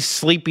 He's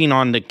sleeping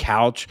on the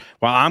couch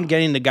while I'm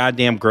getting the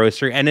goddamn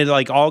grocery. And it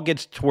like all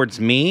gets towards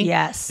me.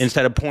 Yes.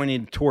 Instead of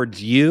pointing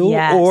towards you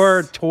yes.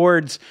 or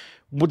towards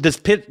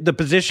the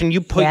position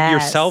you put yes.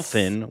 yourself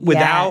in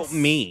without yes.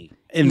 me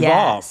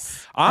involved.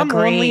 Yes. I'm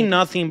only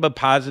nothing but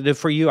positive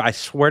for you. I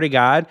swear to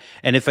God.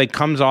 And if it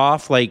comes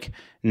off like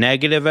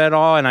negative at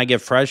all and I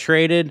get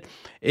frustrated,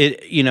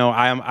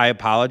 I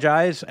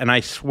apologize, and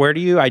I swear to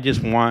you, I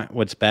just want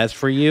what's best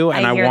for you,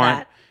 and I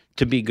want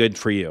to be good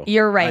for you.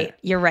 You're right.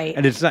 You're right.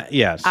 And it's not.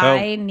 Yeah. So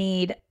I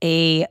need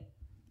an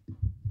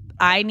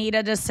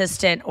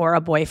assistant or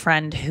a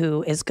boyfriend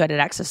who is good at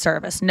acts of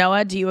service.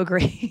 Noah, do you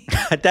agree?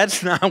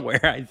 That's not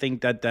where I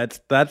think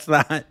that's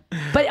not.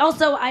 But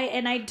also,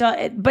 I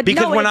don't. But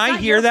because no, when I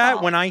hear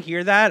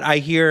that, I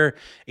hear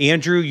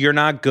Andrew, you're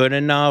not good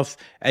enough.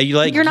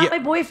 You're not my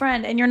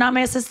boyfriend, and you're not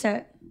my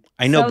assistant.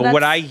 I know, but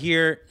what I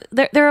hear...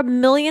 There are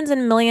millions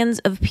and millions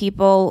of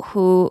people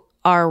who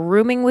are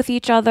rooming with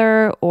each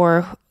other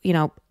or,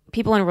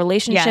 people in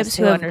relationships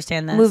who have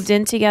understand this. Moved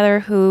in together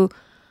who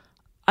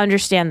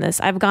understand this.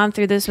 I've gone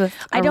through this with a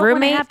roommate. I don't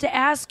want to have to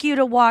ask you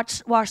to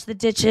wash the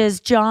dishes,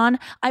 John.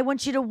 I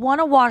want you to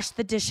want to wash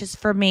the dishes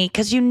for me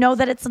because you know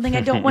that it's something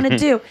I don't want to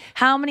do.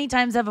 How many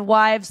times have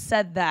wives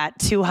said that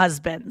to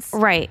husbands?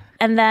 Right.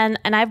 And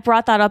I've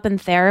brought that up in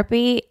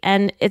therapy,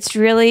 and it's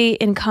really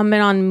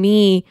incumbent on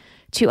me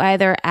to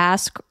either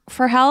ask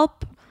for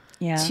help,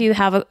 to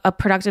have a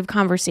productive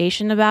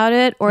conversation about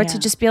it, or to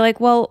just be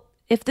like, well,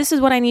 if this is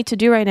what I need to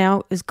do right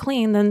now is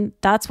clean, then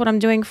that's what I'm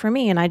doing for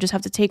me. And I just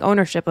have to take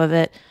ownership of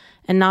it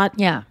and not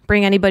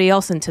bring anybody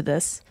else into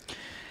this.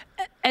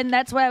 And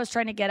that's what I was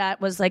trying to get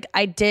at was like,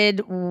 I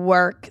did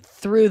work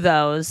through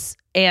those,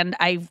 and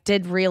I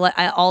did realize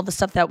all the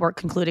stuff that we're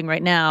concluding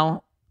right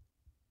now,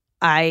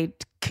 I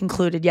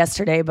concluded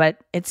yesterday, but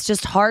it's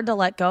just hard to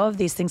let go of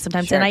these things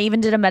sometimes. Sure. And I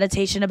even did a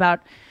meditation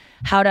about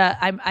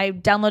I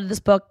downloaded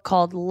this book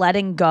called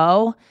Letting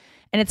Go,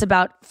 and it's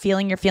about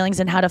feeling your feelings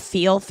and how to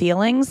feel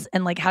feelings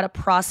and like how to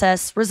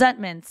process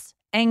resentments,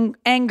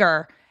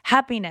 anger,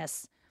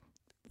 happiness,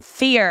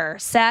 fear,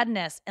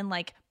 sadness, and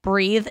like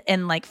breathe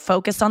and like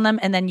focus on them.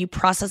 And then you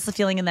process the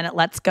feeling and then it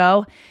lets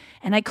go.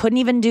 And I couldn't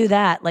even do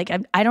that. Like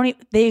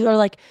they are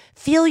like,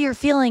 feel your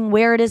feeling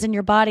where it is in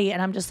your body.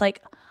 And I'm just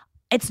like,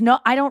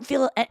 I don't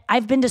feel it.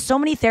 I've been to so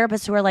many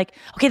therapists who are like,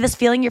 okay, this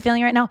feeling you're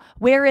feeling right now,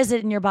 where is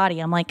it in your body?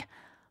 I'm like,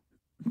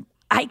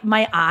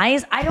 my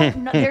eyes, I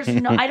don't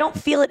know. I don't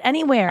feel it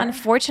anywhere.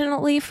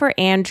 Unfortunately for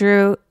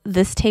Andrew,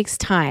 this takes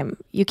time.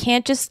 You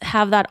can't just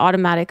have that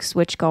automatic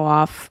switch go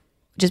off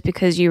just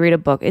because you read a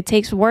book. It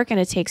takes work and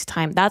it takes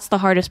time. That's the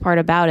hardest part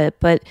about it.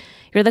 But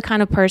you're the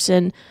kind of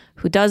person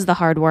who does the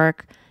hard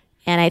work.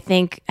 And I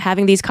think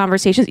having these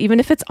conversations, even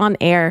if it's on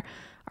air,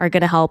 are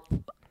going to help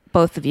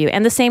both of you.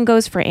 And the same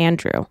goes for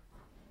Andrew.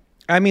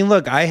 I mean,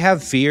 look, I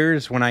have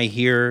fears when I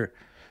hear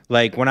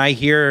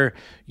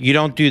you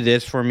don't do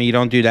this for me, you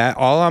don't do that.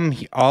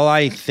 All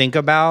I think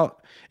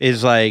about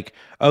is like,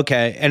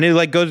 okay, and it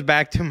like goes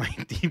back to my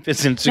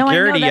deepest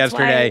insecurity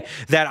yesterday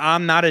that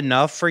I'm not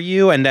enough for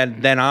you, and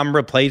that I'm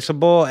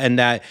replaceable, and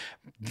that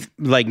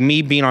like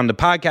me being on the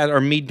podcast or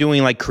me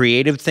doing like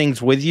creative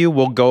things with you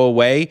will go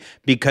away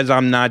because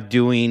I'm not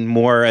doing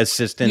more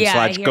assistant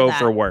 / go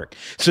for work.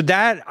 So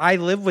that I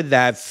live with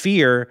that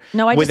fear.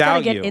 No, I just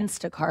without gotta get you.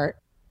 Instacart.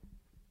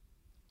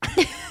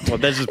 Well,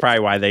 this is probably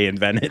why they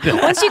invented it.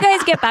 Once you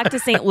guys get back to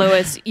St.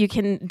 Louis, you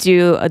can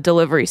do a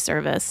delivery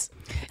service,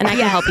 and I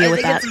can help you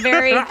with that. It's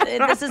very.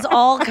 This is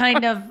all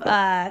kind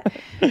of.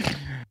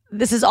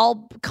 This is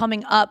all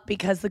coming up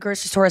because the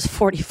grocery store is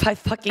 45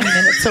 fucking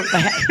minutes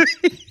away.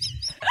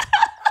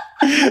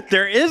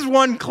 There is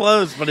one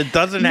close, but it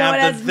doesn't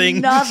have the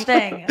things.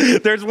 Nothing.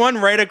 There's one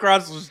right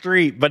across the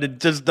street, but it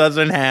just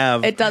doesn't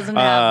have. It doesn't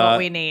have what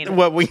we need.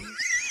 What we.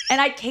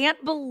 And I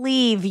can't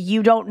believe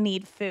you don't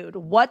need food.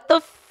 What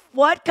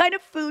kind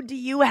of food do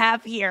you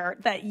have here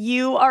that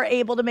you are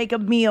able to make a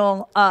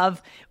meal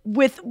of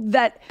with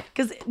that?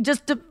 Because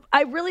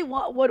I really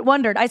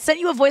wondered. I sent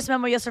you a voice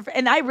memo yesterday,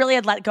 and I really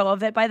had let go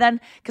of it by then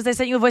because I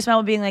sent you a voice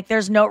memo being like,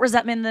 there's no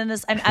resentment in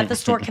this. I'm at the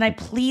store. Can I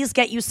please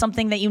get you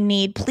something that you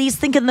need? Please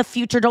think in the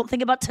future. Don't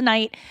think about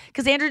tonight.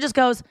 Because Andrew just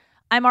goes,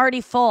 I'm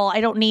already full. I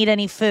don't need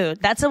any food.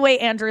 That's the way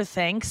Andrew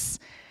thinks,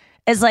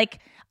 is like,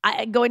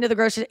 going to the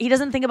grocery, he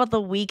doesn't think about the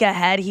week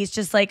ahead. He's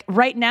just like,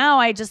 right now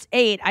I just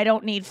ate. I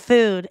don't need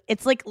food.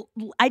 It's like,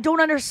 I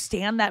don't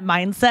understand that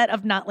mindset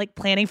of not like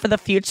planning for the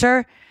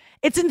future.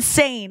 It's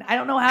insane. I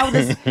don't know how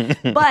this,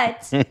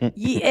 but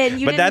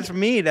that's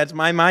me. That's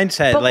my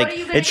mindset. Like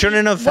it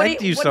shouldn't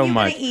affect you so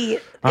much.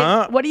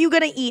 What are you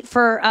going to eat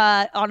for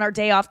on our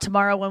day off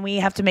tomorrow when we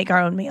have to make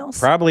our own meals?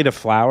 Probably the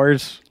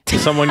flowers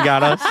someone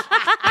got us.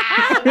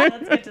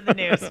 Let's get to the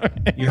news.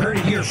 You heard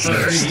it here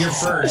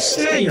first.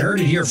 Yeah, you heard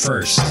it here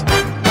first.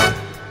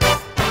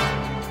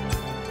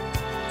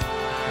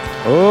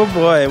 Oh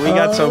boy, we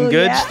got some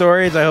good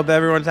stories. I hope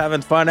everyone's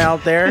having fun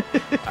out there,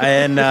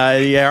 and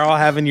you're all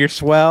having your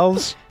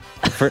swells.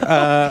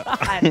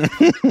 I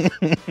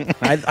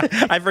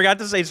forgot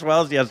to say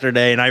swells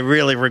yesterday, and I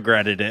really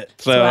regretted it.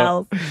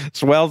 So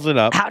swells it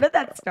up. How did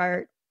that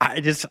start?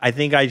 I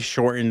think I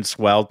shortened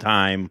swell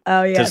time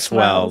to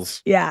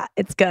swells. Yeah,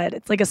 it's good.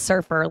 It's like a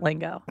surfer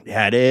lingo.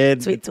 Yeah, it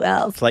is. Sweet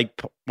swells. It's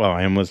like, well,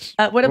 I almost.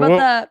 What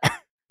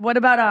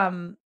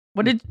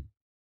did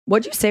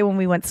you say when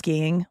we went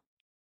skiing?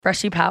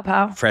 Freshy pow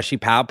pow? Freshy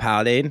pow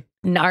pow, dude.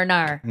 Nar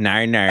nar.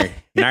 Nar nar.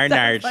 Nar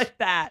nar. Like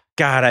that.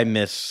 God, I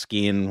miss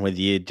skiing with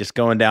you. Just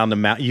going down the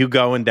mountain. You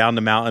going down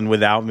the mountain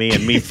without me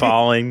and me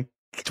falling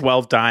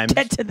 12 times.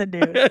 Get to the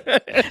news.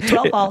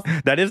 12 falls.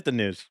 That is the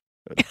news.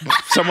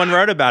 Someone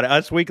wrote about it.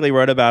 Us Weekly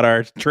wrote about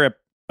our trip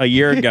a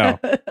year ago.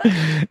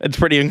 It's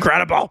pretty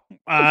incredible.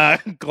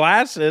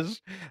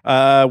 Glasses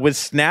with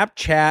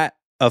Snapchat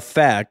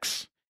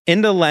effects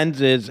into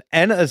lenses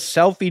and a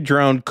selfie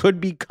drone could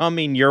be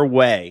coming your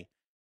way.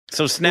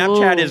 So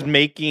Snapchat is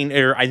making,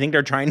 or I think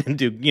they're trying to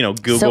do,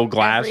 Google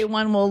Glass.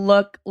 Everyone will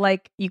look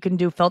like you can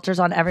do filters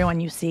on everyone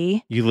you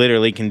see. You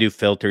literally can do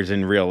filters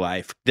in real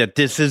life. That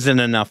this isn't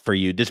enough for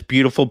you. This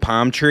beautiful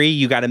palm tree,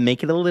 you got to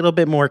make it a little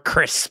bit more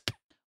crisp.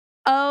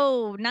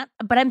 Oh,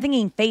 but I'm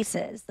thinking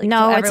faces. Like,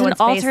 no, so it's an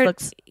altered.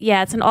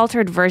 It's an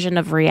altered version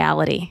of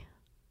reality.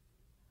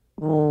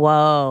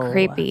 Whoa,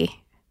 creepy.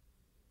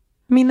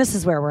 I mean, this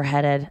is where we're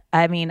headed.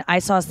 I mean, I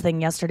saw this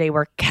thing yesterday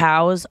where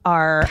cows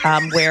are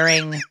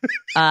wearing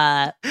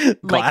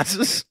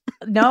glasses.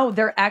 No,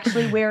 they're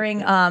actually wearing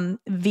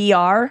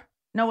VR.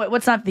 No,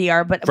 what's not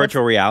VR, but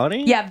virtual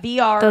reality. Yeah,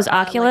 VR. Those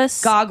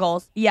Oculus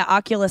goggles. Yeah,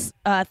 Oculus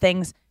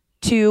things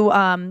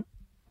to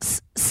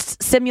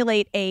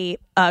simulate a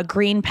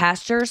green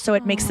pasture, so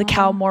it makes the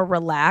cow more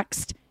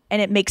relaxed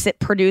and it makes it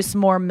produce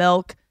more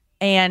milk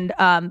and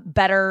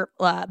better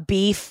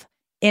beef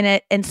in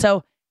it. And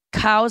so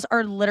cows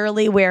are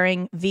literally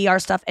wearing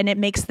VR stuff, and it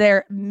makes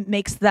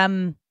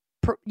them,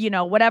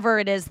 whatever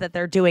it is that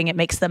they're doing, it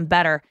makes them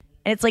better.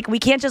 And it's like, we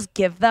can't just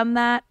give them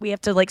that. We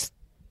have to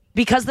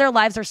because their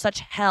lives are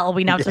such hell,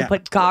 we now have to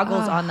put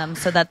goggles on them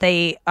so that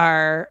they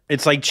are.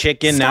 It's like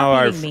chicken now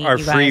are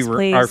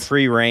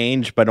free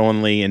range, but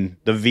only in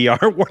the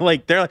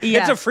VR.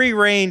 It's a free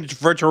range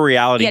virtual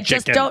reality. Yeah,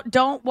 chicken. just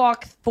don't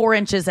walk 4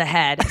 inches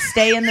ahead.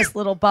 Stay in this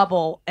little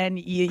bubble, and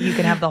you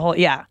can have the whole.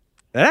 Yeah.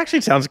 That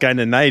actually sounds kind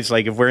of nice.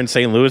 Like if we're in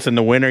St. Louis in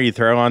the winter, you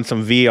throw on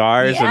some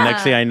VRs, and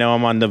next thing I know,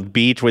 I'm on the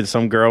beach with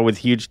some girl with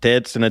huge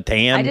tits and a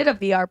tan. I did a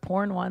VR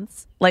porn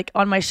once, like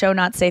on my show,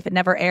 Not Safe. It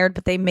never aired,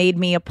 but they made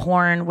me a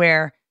porn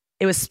where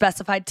it was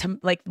specified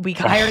to, like, we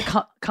hired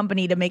a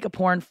company to make a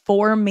porn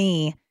for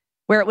me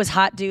where it was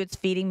hot dudes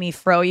feeding me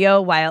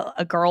froyo while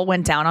a girl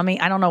went down on me.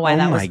 I don't know why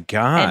that was. Oh my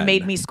God. And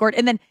made me squirt.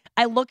 And then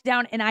I looked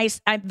down and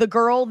the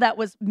girl that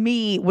was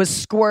me was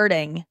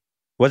squirting.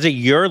 Was it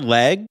your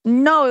leg?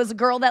 No, it was a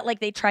girl that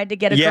they tried to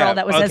get a girl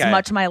that was as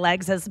much my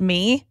legs as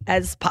me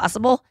as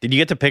possible. Did you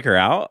get to pick her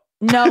out?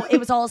 No, it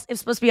was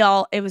supposed to be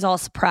all a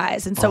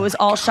surprise. And so it was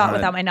all shot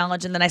without my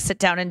knowledge. And then I sit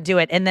down and do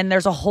it. And then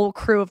there's a whole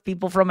crew of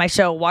people from my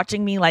show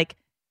watching me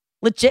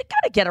legit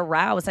kind of get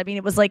aroused. I mean,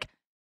 it was like,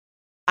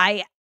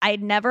 I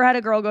never had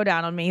a girl go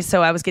down on me.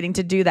 So I was getting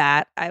to do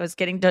that. I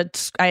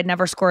had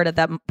never scored at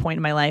that point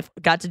in my life.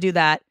 Got to do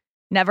that.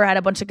 Never had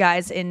a bunch of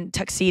guys in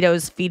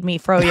tuxedos feed me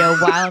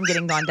froyo while I'm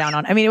getting gone down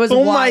on. I mean, it was oh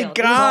wild. my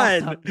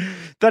God. Awesome.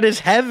 That is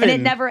heaven. And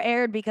it never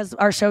aired because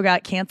our show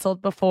got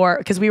canceled before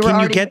because we were Can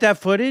already... you get that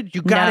footage?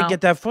 You got to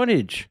get that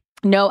footage.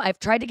 No, I've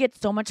tried to get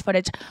so much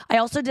footage. I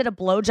also did a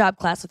blowjob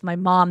class with my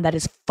mom that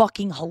is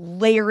fucking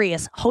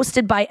hilarious,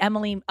 hosted by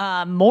Emily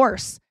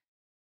Morse.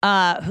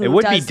 Who it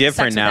would does be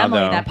different Sex now, with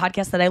Emily, though. that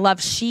podcast that I love.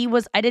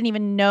 I didn't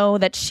even know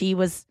that she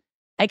was...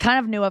 I kind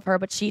of knew of her,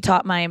 but she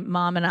taught my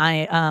mom and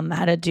I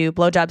how to do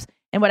blowjobs.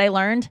 And what I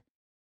learned,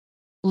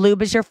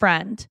 lube is your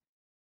friend.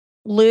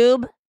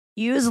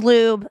 Use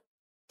lube.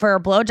 For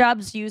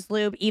blowjobs, use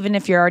lube. Even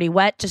if you're already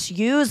wet, just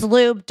use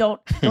lube. Don't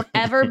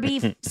ever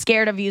be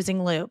scared of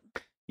using lube.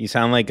 You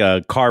sound like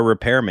a car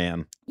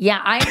repairman.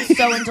 Yeah, I'm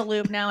so into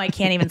lube now. I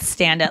can't even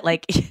stand it.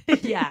 Like,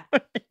 yeah.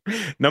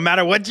 No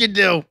matter what you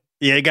do,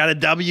 you got to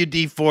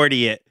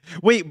WD-40 it.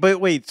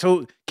 Wait.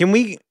 So can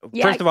we?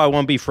 Yeah, first of all, it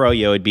won't be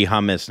froyo. It'd be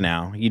hummus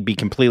now. You'd be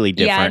completely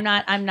different.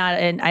 Yeah, I'm not.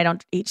 I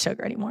don't eat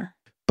sugar anymore.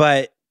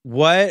 But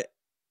what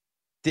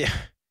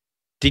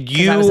did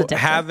you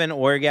have an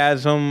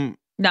orgasm?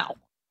 No,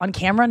 on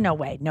camera. No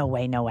way.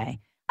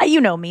 You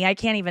know me. I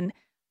can't even.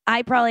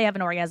 I probably have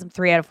an orgasm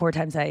 3 out of 4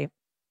 times I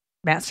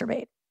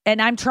masturbate, and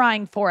I'm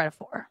trying 4 out of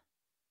 4.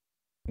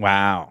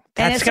 Wow,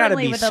 that's got to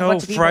be so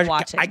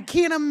frustrating. I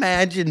can't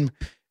imagine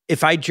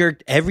if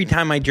every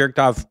time I jerked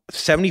off,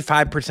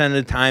 75% of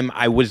the time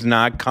I was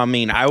not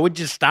coming. I would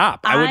just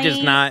stop. I would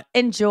just not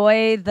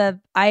enjoy the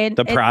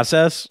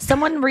process.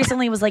 Someone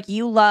recently was like,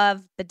 "You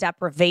love the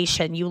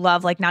deprivation. You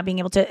love like not being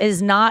able to."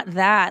 Is not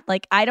that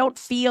like I don't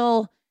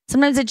feel.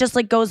 Sometimes it just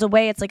like goes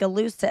away. It's like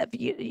elusive.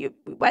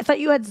 I thought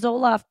you had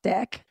Zoloft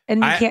dick,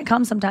 and you can't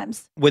come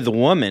sometimes with a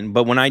woman.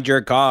 But when I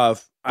jerk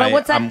off,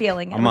 what's that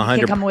feeling? I'm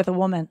 100. You can't come with a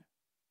woman.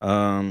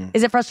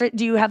 Is it frustrating?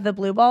 Do you have the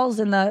blue balls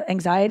and the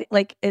anxiety?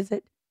 Like, is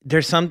it?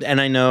 There's some,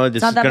 and I know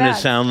this is going to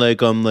sound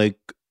like I'm like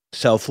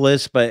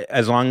selfless, but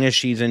as long as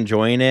she's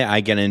enjoying it, I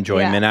get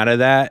enjoyment out of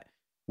that.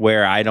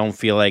 Where I don't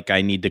feel like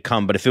I need to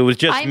come. But if it was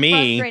just I'm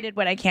me, frustrated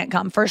when I can't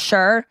come for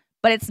sure.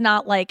 But it's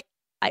not like.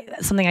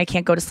 Something I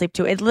can't go to sleep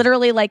to. It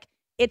literally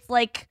it's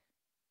like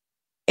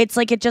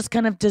it just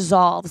kind of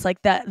dissolves.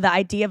 Like the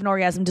idea of an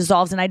orgasm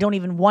dissolves, and I don't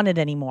even want it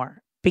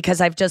anymore because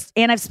I've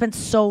spent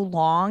so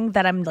long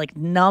that I'm like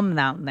numb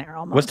down there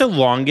almost. What's the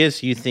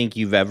longest you think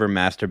you've ever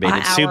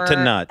masturbated? Soup to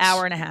nuts.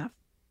 Hour and a half.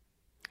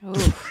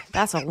 Ooh,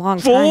 that's a long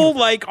time. Full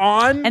like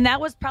on? And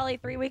that was probably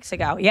 3 weeks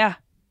ago. Yeah.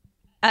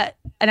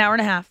 An hour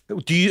and a half.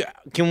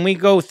 Can we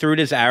go through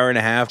this hour and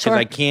a half? Because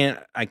Sure.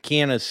 I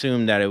can't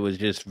assume that it was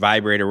just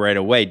vibrator right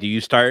away. Do you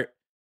start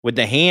with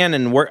the hand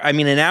and work? I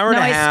mean, an hour and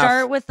a half. I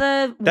start with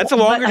that's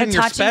longer than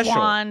your special.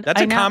 Wand.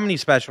 That's a comedy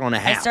special and a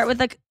half. I start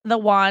with the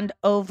wand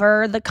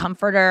over the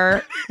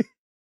comforter,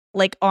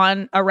 like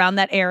around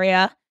that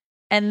area,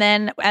 and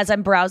then as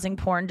I'm browsing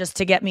porn just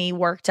to get me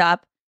worked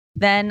up,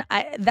 then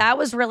that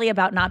was really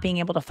about not being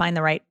able to find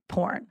the right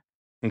porn.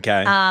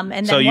 Okay. And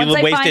then so you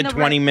once wasted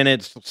 20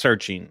 minutes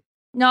searching.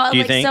 No,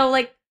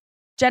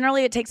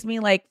 generally it takes me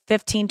like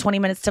 15, 20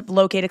 minutes to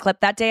locate a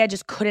clip. That day I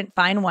just couldn't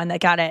find one that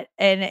got it.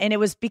 And it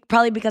was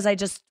probably because I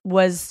just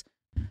was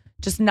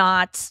just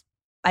not,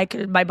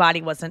 my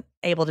body wasn't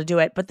able to do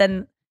it. But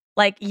then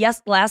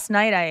last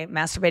night I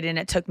masturbated and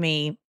it took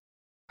me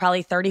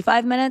probably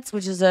 35 minutes,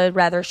 which is a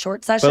rather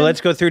short session. But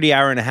let's go through the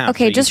hour and a half.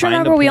 Okay, so just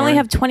remember we only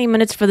have 20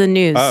 minutes for the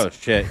news. Oh,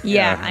 shit.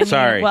 Yeah. I mean,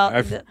 sorry. Well,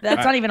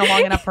 that's not even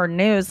long enough for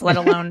news, let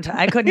alone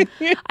I couldn't.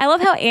 I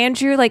love how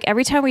Andrew, like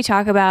every time we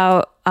talk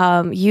about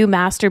you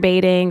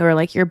masturbating or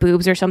like your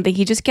boobs or something,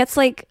 he just gets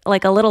like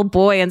a little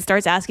boy and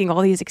starts asking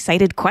all these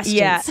excited questions.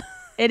 Yeah,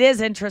 it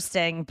is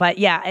interesting. But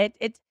yeah,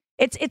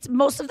 it's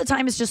most of the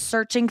time it's just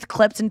searching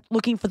clips and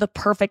looking for the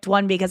perfect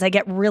one because I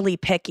get really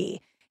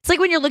picky. It's like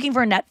when you're looking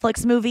for a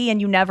Netflix movie and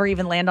you never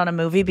even land on a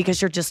movie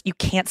because you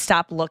can't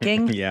stop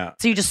looking. Yeah.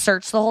 So you just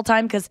search the whole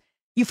time because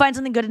you find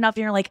something good enough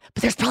and you're like,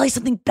 but there's probably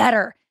something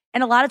better.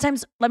 And a lot of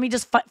times, let me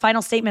just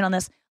final statement on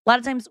this. A lot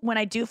of times when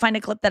I do find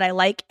a clip that I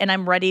like and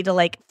I'm ready to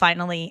like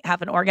finally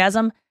have an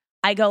orgasm,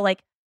 I go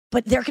like,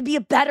 but there could be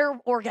a better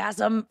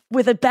orgasm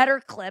with a better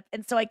clip.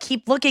 And so I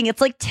keep looking. It's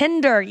like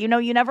Tinder, you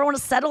never want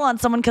to settle on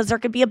someone because there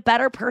could be a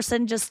better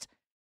person just,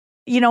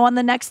 on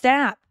the next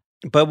app.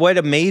 But what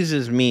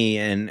amazes me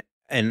and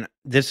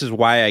this is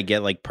why I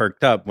get like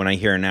perked up when I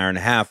hear an hour and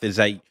a half is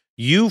that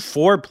you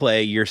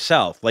foreplay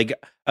yourself. Like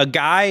a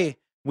guy,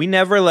 we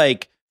never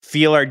like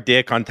feel our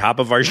dick on top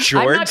of our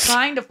shorts. I'm not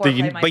trying to foreplay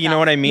myself. But you know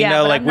what I mean?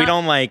 Yeah, though? Like we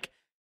don't like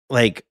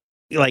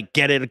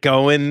get it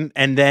going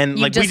and then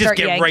like we just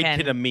get yanking. Right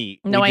to the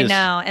meat. No, I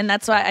know. And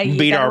that's why I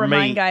gotta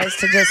remind guys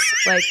to just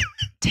like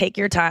take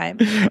your time.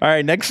 All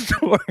right, next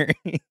story.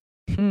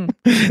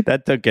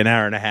 That took an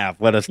hour and a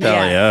half. Let us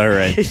tell you. All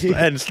right.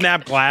 And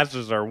snap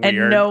glasses are weird.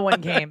 And no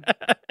one came.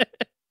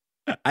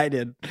 I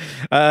did.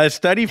 A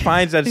study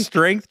finds that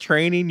strength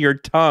training your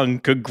tongue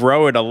could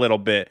grow it a little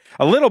bit,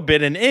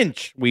 an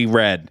inch, we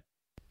read.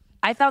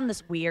 I found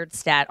this weird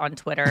stat on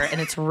Twitter and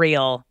it's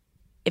real.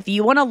 If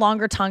you want a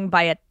longer tongue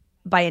by an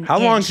inch. How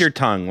long's your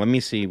tongue? Let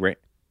me see.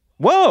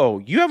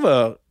 Whoa, you have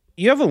a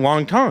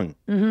long tongue.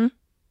 Mm-hmm.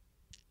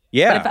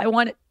 Yeah. But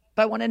if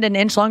I wanted an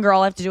inch longer,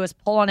 all I have to do is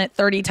pull on it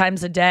 30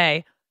 times a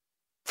day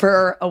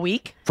for a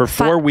week. For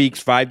 4 weeks,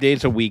 5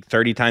 days a week,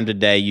 30 times a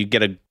day, you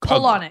get a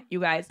pull on it, you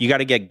guys. You got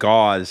to get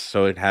gauze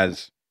so it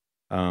has.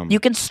 You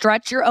can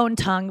stretch your own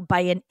tongue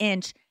by an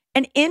inch.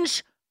 An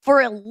inch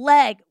for a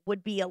leg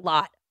would be a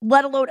lot,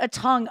 let alone a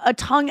tongue. A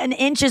tongue, an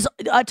inch is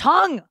a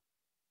tongue.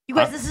 You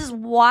guys, this is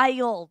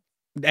wild.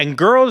 And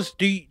girls,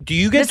 do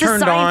you get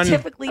turned on? This is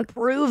scientifically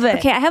proven.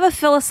 Okay, I have a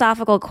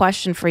philosophical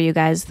question for you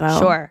guys, though.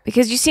 Sure.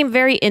 Because you seem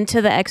very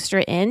into the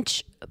extra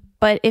inch,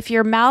 but if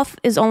your mouth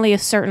is only a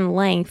certain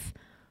length,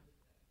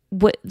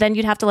 then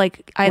you'd have to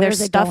like either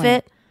stuff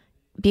it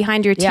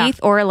behind your teeth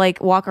or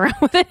like walk around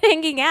with it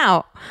hanging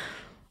out.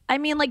 I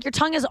mean, like your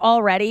tongue is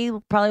already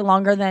probably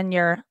longer than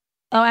your.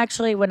 Oh,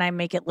 actually, when I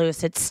make it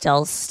loose, it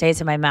still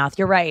stays in my mouth.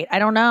 You're right. I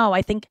don't know.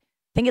 I think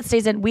it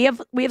stays in. We have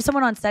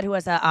someone on set who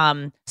has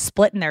a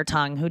split in their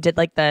tongue. Who did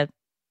like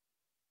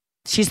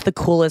she's the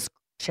coolest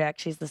chick.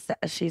 She's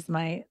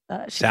my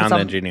sound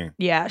engineer.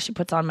 Yeah, she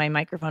puts on my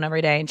microphone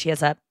every day, and she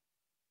has a,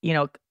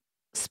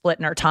 split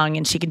in her tongue,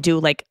 and she can do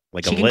like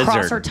she can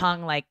cross her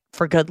tongue like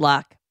for good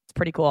luck. It's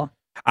pretty cool.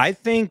 I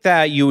think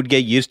that you would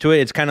get used to it.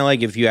 It's kind of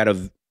like if you had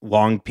a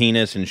long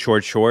penis and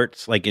short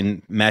shorts, like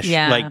in mesh,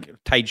 like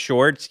tight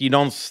shorts. You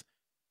don't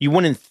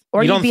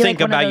think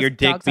about your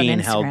dick being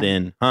held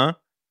in, huh?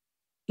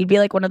 You'd be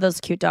like one of those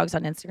cute dogs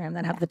on Instagram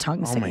that have the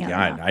tongue sticking out. Oh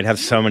my God, I'd have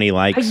so many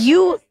likes.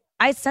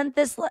 I sent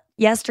this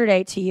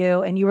yesterday to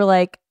you, and you were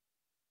like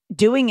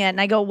doing it, and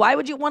I go, "Why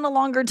would you want a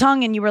longer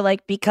tongue?" And you were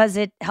like, "Because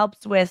it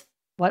helps with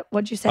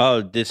what'd you say?"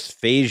 Oh,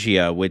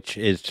 dysphagia, which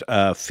is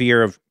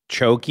fear of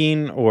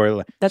choking,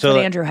 or that's what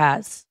Andrew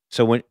has.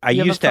 So when I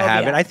used to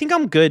have it, I think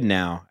I'm good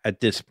now at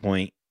this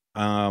point.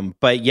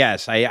 But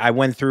yes, I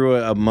went through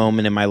a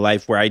moment in my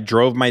life where I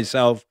drove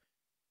myself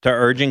to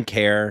urgent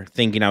care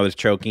thinking I was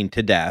choking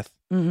to death.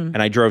 Mm-hmm.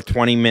 And I drove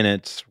 20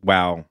 minutes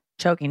while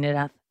choking to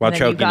death. While and then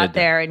choking you got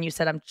there and you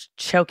said, "I'm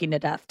choking to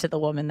death" to the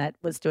woman that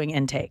was doing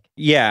intake.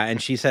 Yeah,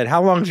 and she said,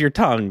 "How long's your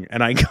tongue?"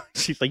 And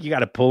she's like, "You got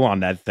to pull on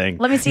that thing."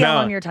 Let me see how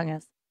long your tongue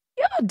is.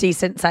 You have a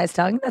decent sized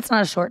tongue. That's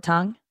not a short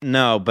tongue.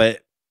 No,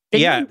 but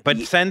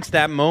since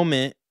that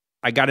moment,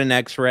 I got an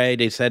X-ray.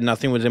 They said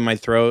nothing was in my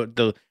throat.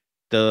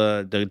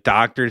 The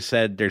doctor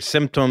said there's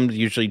symptoms,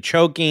 usually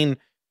choking.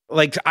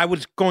 Like I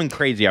was going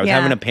crazy. I was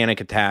having a panic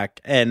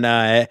attack, and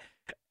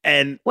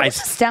what does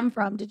it stem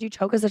from? Did you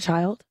choke as a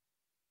child?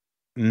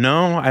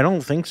 No, I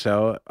don't think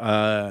so.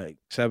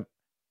 Except,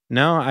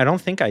 no, I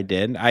don't think I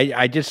did.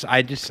 I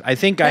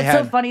think I had.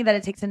 It's so funny that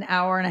it takes an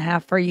hour and a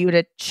half for you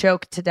to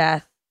choke to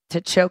death,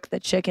 to choke the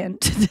chicken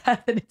to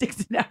death, and it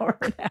takes an hour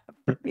and a half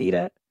for me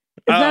to. Is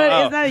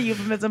that a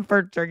euphemism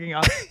for jerking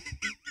off?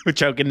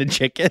 Choking the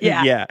chicken?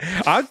 Yeah.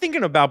 I'm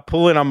thinking about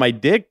pulling on my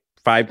dick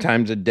 5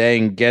 times a day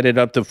and get it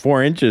up to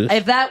 4 inches.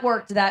 If that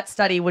worked, that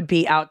study would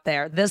be out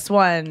there. This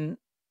one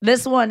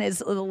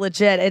is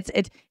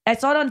legit. I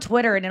saw it on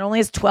Twitter and it only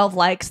has 12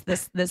 likes.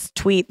 This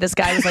tweet. This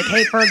guy was like,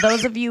 "Hey, for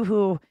those of you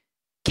who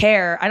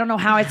care," I don't know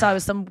how I saw it. It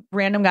was some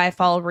random guy I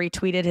followed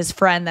retweeted his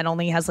friend that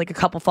only has like a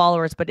couple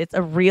followers, but it's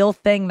a real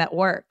thing that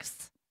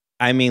works.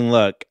 I mean,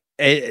 look.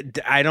 I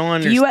don't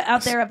understand. If you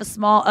out there have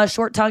a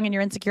short tongue and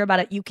you're insecure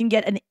about it, you can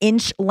get an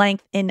inch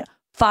length in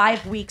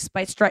 5 weeks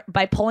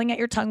by pulling at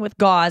your tongue with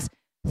gauze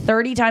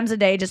 30 times a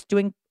day, just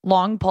doing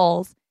long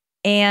pulls,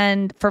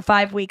 and for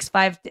 5 weeks,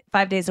 5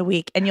 days a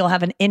week, and you'll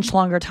have an inch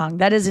longer tongue.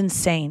 That is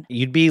insane.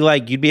 You'd be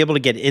able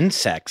to get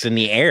insects in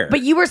the air.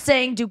 But you were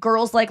saying, do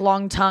girls like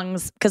long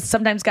tongues? Because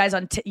sometimes guys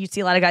you see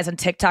a lot of guys on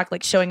TikTok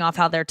like showing off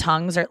how their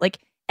tongues are like.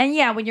 And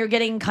yeah, when you're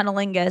getting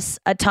cunnilingus,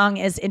 a tongue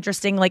is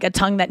interesting. Like a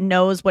tongue that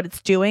knows what it's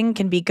doing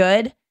can be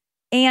good.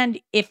 And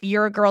if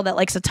you're a girl that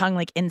likes a tongue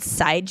like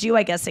inside you,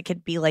 I guess it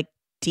could be like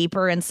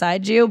deeper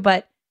inside you.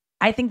 But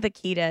I think the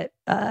key to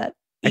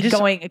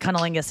going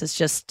cunnilingus is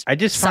just. I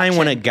just find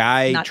when a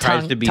guy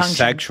tries to be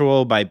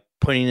sexual by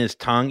putting his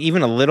tongue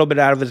even a little bit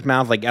out of his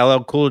mouth, like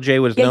LL Cool J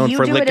was known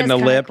for licking the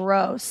lip.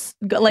 Gross.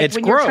 Like it's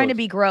when gross. You're trying to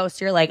be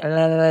gross, you're like,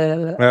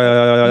 that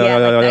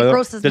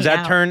grosses me Does that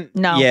out. turn?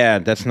 No. Yeah,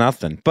 that's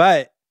nothing.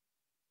 But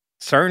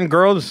certain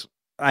girls,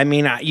 I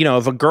mean,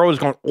 if a girl was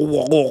going,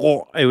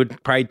 it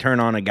would probably turn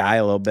on a guy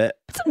a little bit.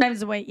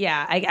 Sometimes,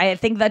 I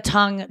think the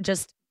tongue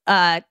just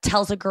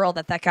tells a girl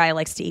that guy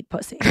likes to eat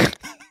pussy.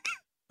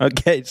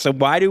 Okay, so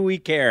why do we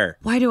care?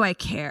 Why do I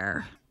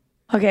care?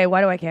 Okay,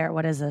 why do I care?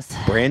 What is this?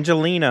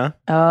 Brangelina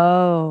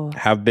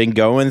have been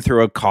going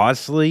through a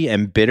costly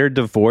and bitter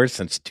divorce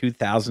since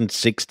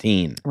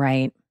 2016.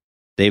 Right.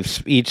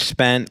 They've each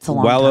spent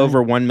well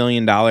over $1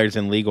 million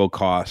in legal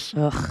costs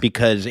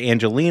because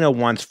Angelina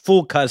wants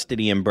full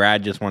custody and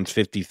Brad just wants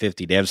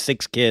 50-50. They have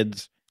 6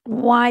 kids.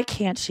 Why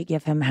can't she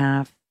give him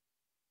half?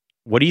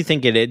 What do you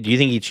think it is? Do you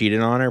think he cheated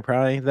on her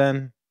probably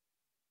then?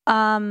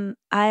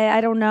 I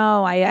don't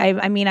know.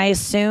 I mean, I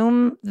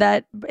assume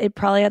that it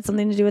probably had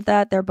something to do with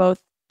that. They're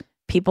both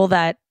people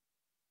that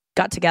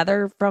got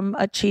together from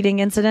a cheating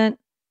incident.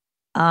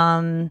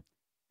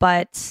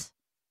 But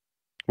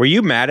were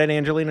you mad at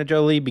Angelina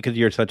Jolie because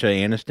you're such an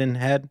Aniston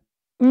head?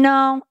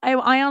 No,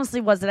 I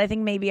honestly wasn't. I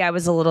think maybe I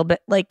was a little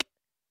bit like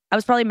I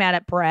was probably mad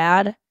at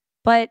Brad,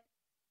 but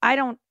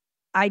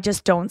I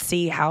just don't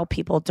see how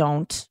people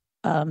don't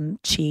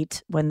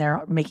cheat when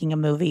they're making a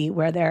movie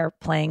where they're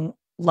playing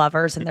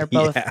lovers and they're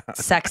both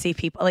sexy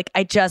people. Like,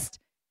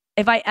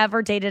 if I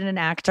ever dated an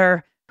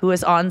actor who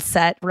was on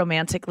set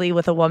romantically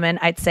with a woman,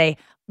 I'd say,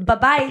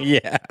 bye-bye.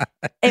 Yeah.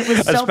 It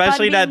was so especially fun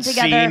being that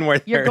together. scene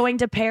where you're going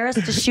to Paris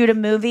to shoot a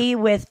movie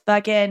with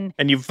fucking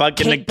and you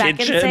fucking Kate the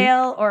kitchen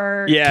Beckinsale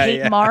or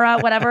Kate Mara,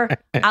 whatever.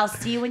 I'll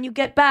see you when you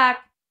get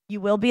back.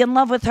 You will be in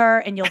love with her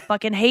and you'll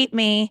fucking hate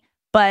me,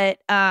 but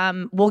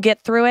we'll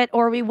get through it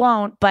or we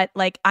won't. But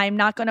like, I'm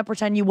not going to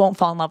pretend you won't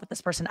fall in love with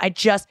this person.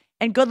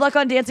 And good luck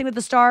on Dancing with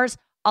the Stars.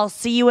 I'll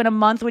see you in a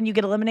month when you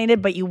get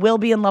eliminated, but you will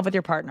be in love with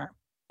your partner.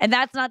 And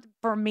that's not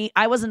for me.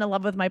 I wasn't in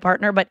love with my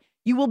partner, but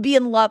you will be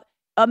in love.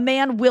 A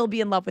man will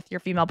be in love with your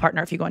female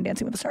partner if you go on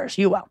Dancing with the Stars.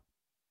 You will.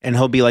 And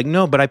he'll be like,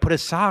 no, but I put a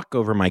sock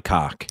over my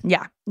cock.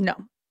 Yeah, no.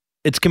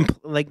 It's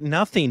like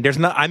nothing. There's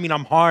not, I mean,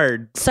 I'm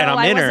hard so and I'm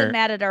I in her. wasn't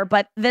mad at her,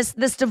 but this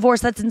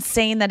divorce, that's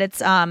insane that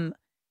it's,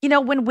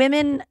 when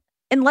women,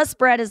 unless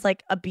Brad is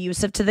like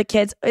abusive to the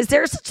kids, is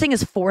there such thing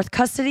as fourth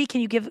custody?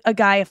 Can you give a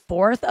guy a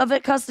fourth of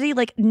it custody?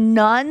 Like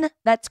none?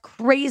 That's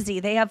crazy.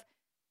 They have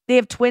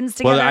twins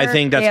together. Well, I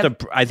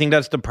think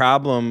that's the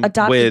problem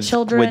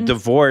with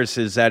divorce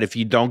is that if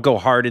you don't go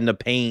hard in the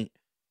paint,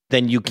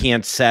 then you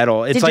can't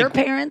settle. It's Did like your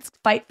parents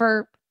fight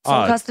for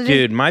sole custody?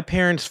 Dude, my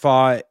parents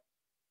fought.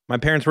 My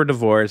parents were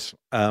divorced.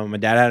 My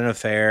dad had an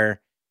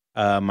affair.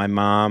 My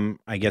mom,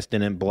 I guess,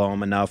 didn't blow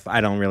him enough.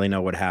 I don't really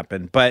know what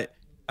happened, but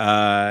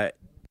that's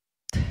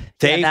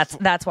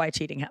why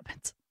cheating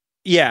happens.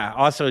 Yeah.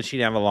 Also, she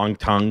didn't have a long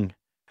tongue,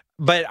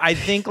 but I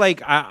think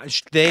like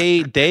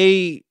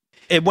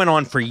it went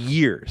on for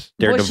years.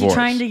 Their divorce. Was she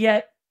trying to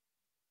get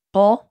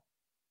Paul?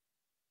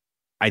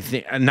 I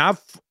think not.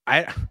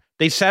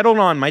 They settled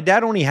on. My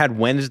dad only had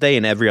Wednesday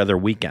and every other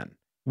weekend,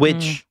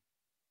 which,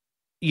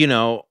 you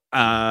know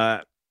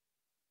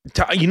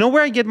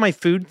where I get my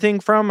food thing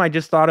from? I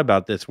just thought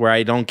about this, where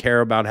I don't care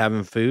about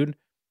having food.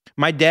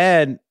 My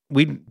dad,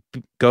 we'd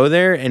go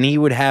there and he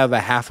would have a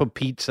half a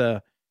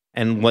pizza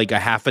and like a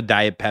half a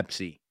Diet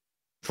Pepsi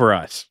for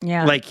us.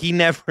 Yeah. Like he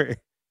never,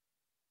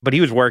 but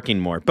he was working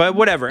more. But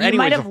whatever. You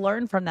might have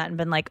learned from that and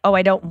been like, oh,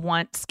 I don't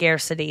want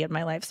scarcity in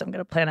my life, so I'm going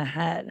to plan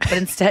ahead. But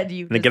instead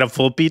you get a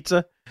full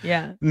pizza?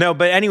 Yeah. No,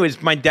 but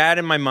anyways, my dad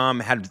and my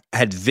mom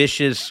had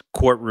vicious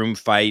courtroom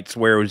fights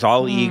where it was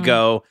all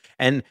ego.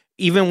 And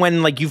even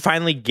when like you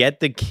finally get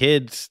the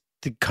kids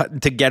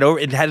to get over,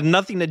 it has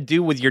nothing to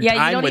do with your time with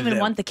them. Yeah, you don't even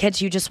want the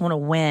kids. You just want to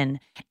win.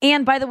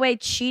 And by the way,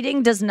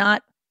 cheating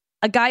a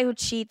guy who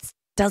cheats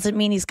doesn't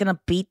mean he's going to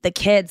beat the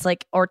kids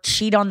or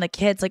cheat on the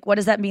kids. Like, what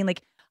does that mean?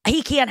 Like,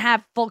 he can't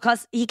have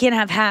he can't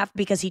have half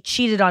because he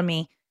cheated on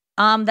me.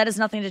 That has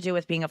nothing to do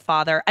with being a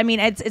father. I mean,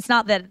 it's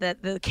not that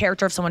the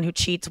character of someone who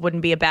cheats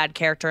wouldn't be a bad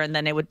character and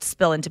then it would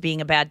spill into being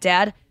a bad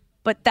dad.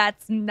 But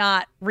that's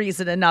not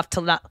reason enough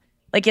to not,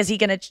 like, is he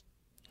going to,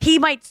 he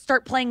might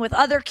start playing with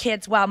other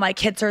kids while my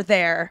kids are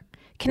there.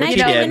 Can I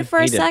jump in for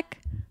a sec?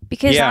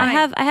 Because I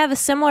have a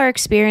similar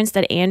experience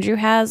that Andrew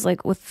has,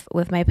 like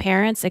with my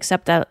parents,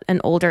 except at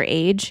an older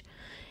age.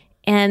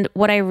 And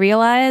what I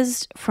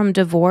realized from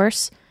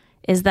divorce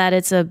is that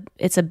it's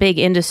a big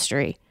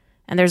industry,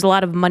 and there's a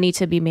lot of money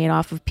to be made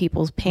off of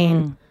people's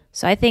pain.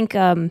 So I think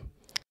there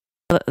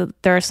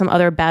are some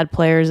other bad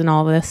players in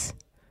all this.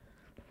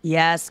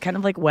 Yes, kind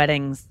of like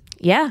weddings.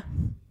 Yeah.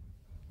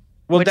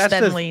 Well,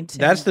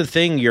 that's the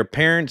thing. Your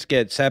parents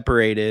get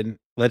separated.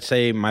 Let's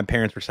say my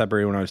parents were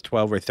separated when I was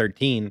 12 or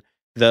 13.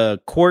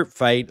 The court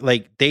fight,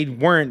 like, they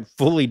weren't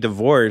fully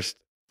divorced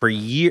for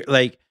years.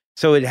 Like,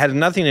 so it has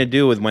nothing to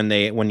do with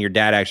when your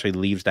dad actually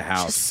leaves the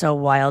house. It's just so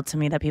wild to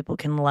me that people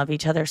can love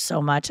each other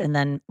so much and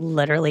then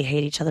literally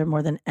hate each other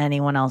more than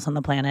anyone else on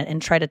the planet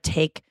and try to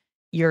take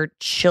your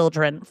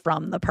children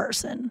from the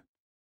person.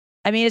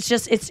 I mean, it's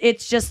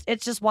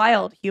just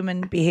wild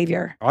human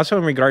behavior. Also,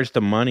 in regards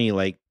to money,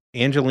 like,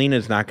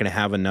 Angelina's not going to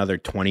have another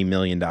 $20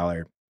 million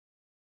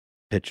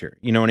picture.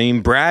 You know what I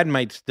mean? Brad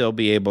might still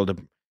be able to,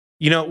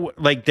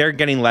 like, they're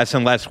getting less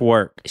and less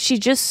work. She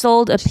just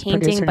sold a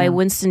painting by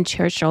Winston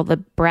Churchill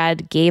that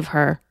Brad gave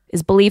her,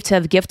 is believed to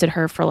have gifted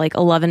her for like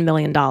 $11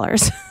 million.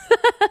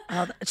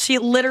 She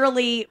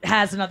literally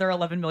has another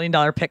 $11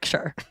 million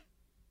picture.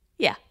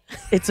 Yeah.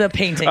 It's a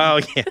painting.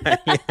 Oh,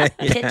 yeah.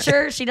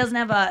 Picture. She doesn't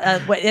have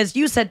as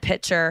you said,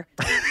 picture.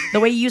 The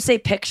way you say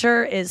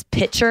picture is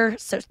pitcher.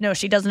 So no,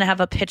 she doesn't have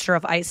a pitcher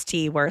of iced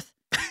tea worth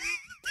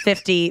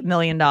 $50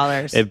 million.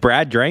 If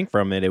Brad drank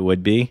from it, it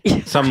would be.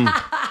 Some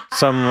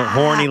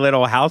horny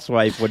little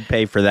housewife would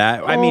pay for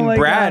that. I mean,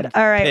 Brad God.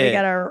 All right, we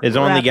gotta is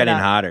only getting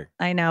hotter.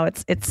 I know.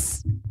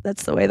 It's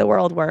that's the way the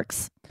world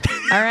works.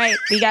 All right,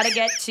 we got to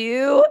get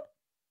to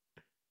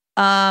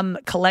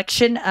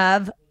collection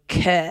of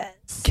Kuhs.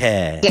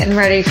 Getting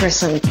ready for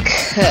some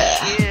Kuh.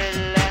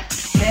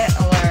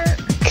 Hitler.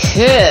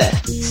 Kuh.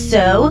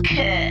 So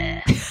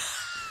Kuh.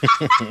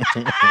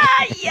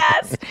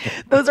 Yes,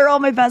 those are all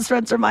my best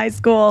friends from high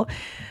school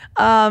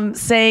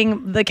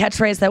saying the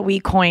catchphrase that we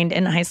coined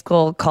in high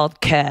school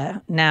called Kuh.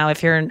 Now,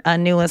 if you're a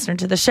new listener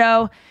to the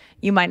show,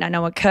 you might not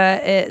know what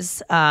K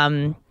is.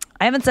 I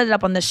haven't set it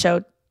up on this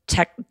show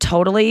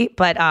totally,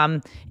 but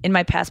in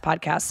my past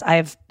podcasts,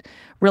 I've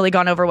really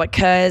gone over what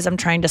K is. I'm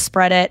trying to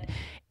spread it.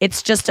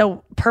 It's just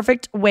a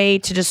perfect way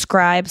to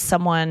describe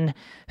someone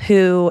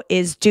who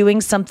is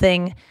doing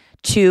something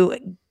to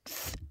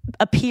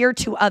appear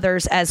to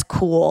others as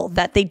cool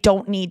that they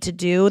don't need to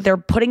do. They're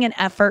putting an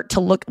effort to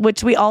look,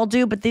 which we all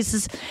do, but this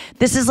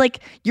is like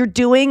you're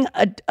doing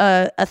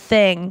a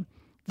thing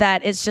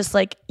that is just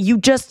like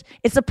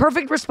it's a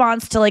perfect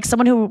response to like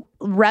someone who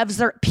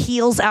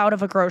peels out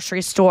of a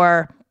grocery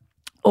store,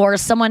 or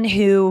someone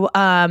who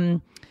I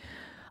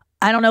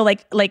don't know,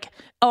 like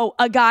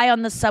a guy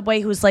on the subway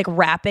who's like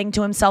rapping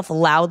to himself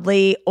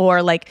loudly,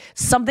 or like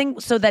something,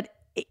 so that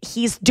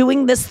he's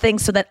doing this thing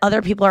so that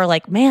other people are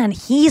like, man,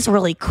 he's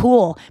really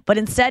cool. But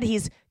instead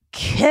he's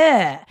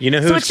You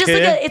know who's so it's just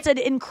like it's an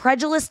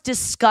incredulous,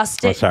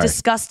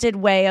 disgusted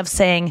way of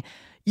saying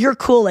you're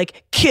cool,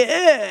 like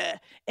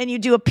and you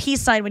do a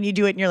peace sign when you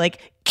do it, and you're like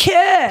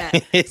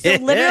So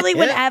literally,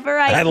 whenever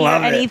I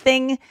hear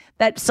anything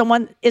that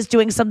someone is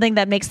doing something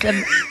that makes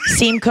them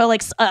seem cool,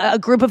 like a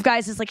group of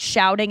guys is like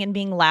shouting and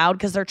being loud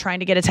because they're trying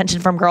to get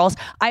attention from girls,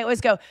 I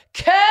always go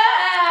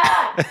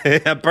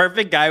A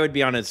perfect guy would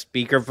be on a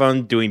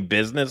speakerphone doing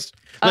business.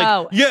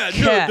 Like,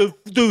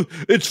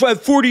 it's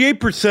at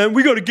 48%.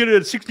 We got to get it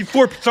at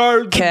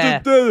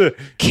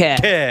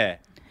 64%.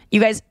 You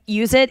guys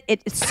use it.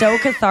 It's so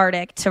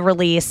cathartic to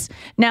release.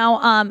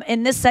 Now,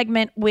 in this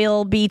segment,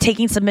 we'll be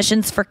taking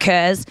submissions for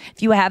Kuz.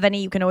 If you have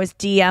any, you can always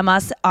DM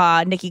us,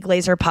 Nikki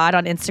Glazer Pod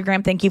on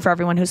Instagram. Thank you for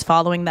everyone who's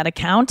following that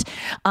account.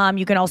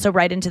 You can also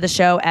write into the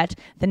show at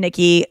the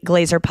Nikki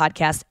Glazer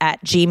Podcast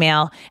at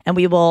Gmail, and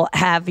we will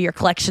have your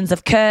collections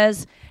of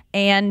Kuz.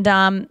 And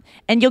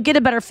you'll get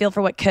a better feel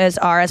for what Kuz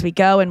are as we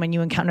go. And when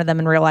you encounter them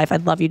in real life,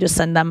 I'd love you to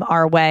send them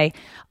our way.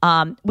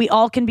 We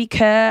all can be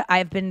K.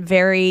 I've been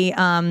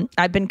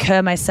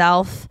K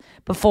myself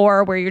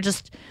before, where you're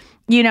just,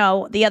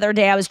 the other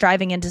day I was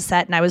driving into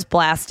set and I was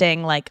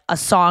blasting like a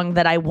song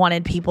that I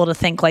wanted people to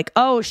think like,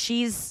 oh,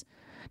 she's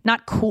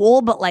not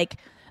cool, but like,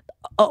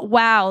 oh,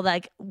 wow,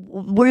 like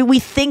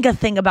we think a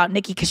thing about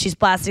Nikki because she's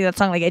blasting that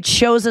song. Like it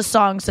shows a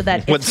song so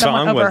that if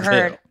someone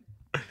overheard.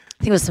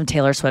 I think it was some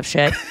Taylor Swift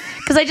shit,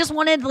 because I just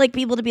wanted like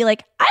people to be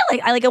like,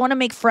 I want to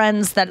make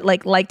friends that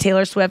like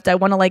Taylor Swift. I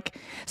want to like,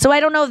 so I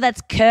don't know if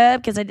that's K,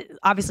 because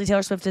obviously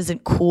Taylor Swift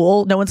isn't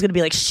cool. No one's gonna be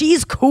like,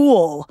 she's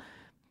cool,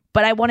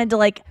 but I wanted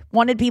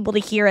people to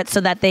hear it so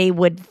that they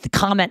would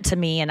comment to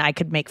me and I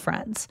could make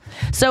friends.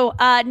 So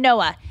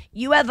Noah,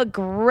 you have a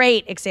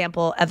great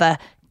example of a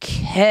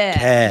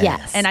K.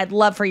 Yes, and I'd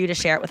love for you to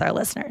share it with our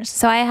listeners.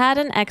 So I had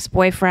an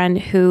ex-boyfriend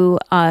who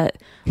like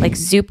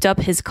zooped up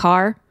his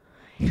car.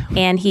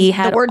 And he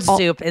had the word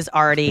soup is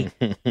already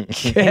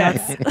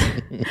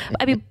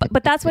I mean,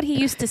 but that's what he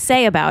used to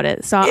say about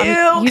it. So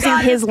I'm using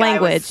his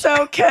language.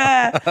 So K.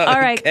 All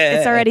right,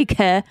 it's already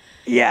K.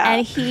 Yeah.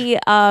 And he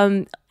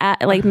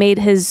like made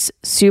his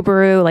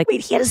Subaru like.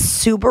 Wait, he had a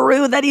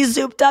Subaru that he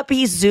zooped up.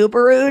 He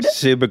Subaru'd.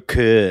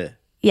 Subaru.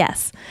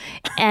 Yes,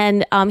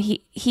 and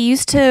he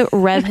used to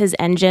rev his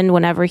engine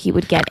whenever he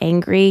would get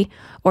angry,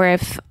 or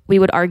if we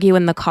would argue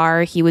in the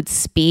car, he would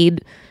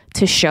speed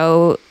to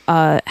show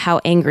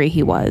how angry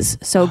he was.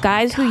 So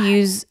guys who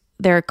use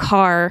their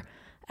car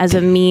as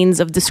a means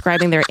of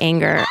describing their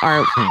anger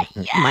are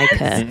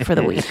Micah for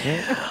the week.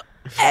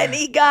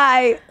 Any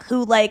guy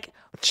who like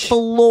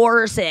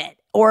floors it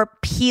or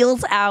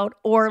peels out,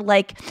 or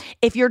like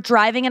if you're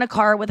driving in a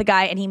car with a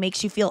guy and he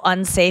makes you feel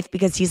unsafe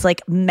because he's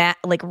like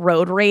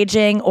road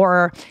raging,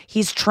 or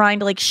he's trying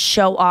to like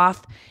show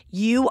off,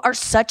 you are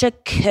such a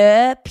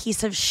K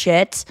piece of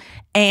shit.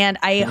 And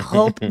I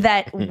hope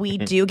that we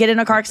do get in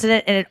a car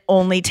accident and it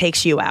only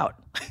takes you out.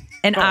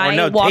 And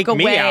walk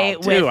away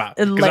with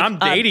like I'm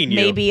dating you.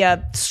 Maybe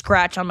a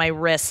scratch on my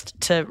wrist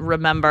to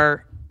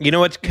remember. You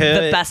know what's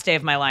K? The best day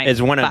of my life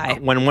is when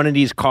one of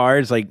these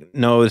cars, like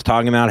Noah was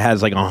talking about,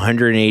 has like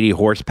 180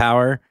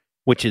 horsepower,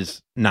 which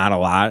is not a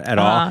lot at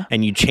all,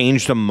 and you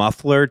change the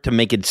muffler to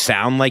make it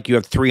sound like you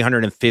have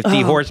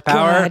 350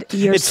 horsepower. God,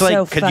 it's so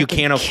like because you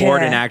can't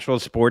afford an actual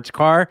sports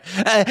car.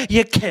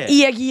 You can.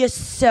 Yeah, you're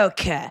so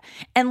K.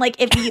 And like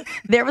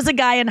there was a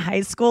guy in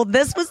high school.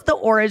 This was the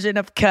origin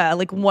of K,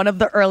 like one of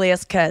the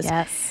earliest Ks.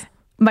 Yes.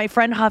 My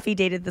friend Huffy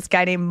dated this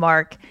guy named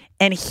Mark,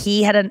 and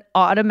he had an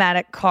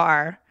automatic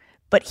car.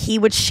 But he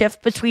would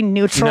shift between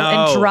neutral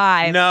and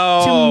drive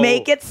to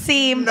make it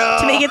feel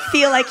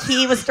like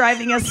he was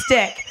driving a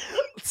stick.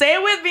 Say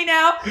it with me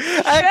now.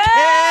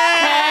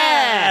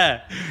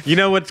 K. You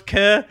know what's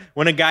K?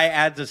 When a guy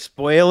adds a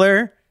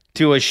spoiler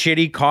to a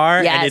shitty car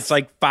and it's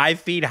like 5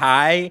 feet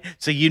high,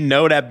 so you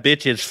know that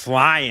bitch is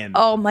flying.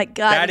 Oh my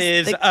God. That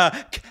is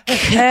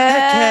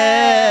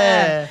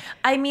K.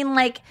 I mean,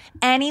 like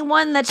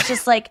anyone that's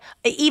just like,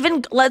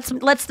 even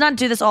let's not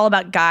do this all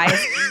about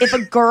guys. If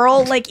a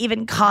girl like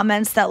even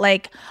comments that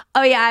like,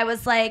 oh yeah, I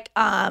was like,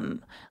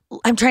 I'm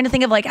trying to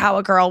think of like how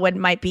a girl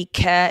might be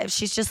K. If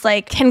she's just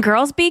like, can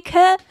girls be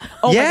K?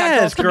 Oh my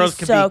God, girls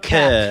can be so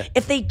K.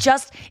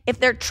 If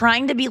they're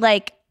trying to be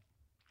like,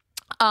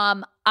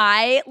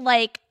 I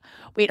like.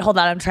 Wait, hold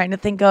on. I'm trying to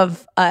think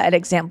of an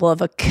example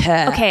of a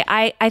k. Okay,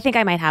 I think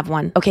I might have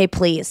one. Okay,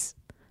 please.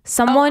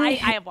 Someone. I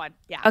have one.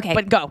 Yeah. Okay,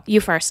 but go.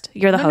 You first.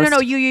 You're the host. No.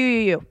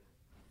 You.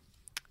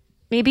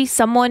 Maybe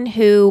someone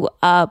who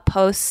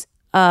posts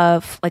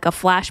like a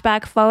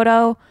flashback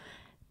photo,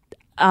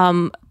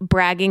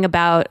 bragging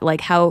about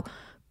like how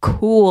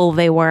cool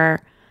they were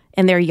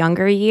in their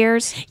younger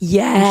years.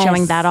 Yes.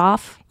 Showing that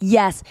off.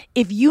 Yes.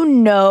 If you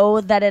know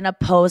that in a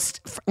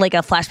post, like a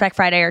Flashback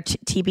Friday or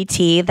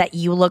TBT, that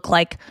you look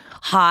like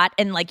hot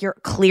and like you're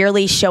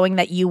clearly showing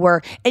that you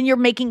were, and you're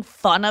making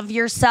fun of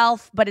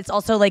yourself, but it's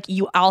also like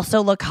you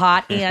also look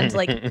hot, and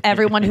like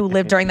everyone who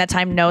lived during that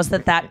time knows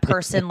that that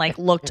person like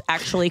looked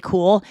actually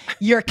cool,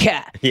 you're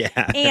cat.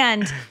 Yeah.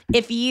 And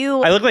if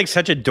you, I look like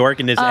such a dork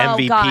in this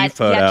MVP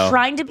photo. Yeah,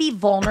 trying to be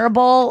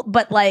vulnerable,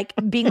 but like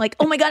being like,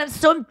 oh my God, I'm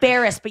so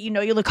embarrassed, but you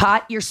know you look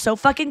hot. You're so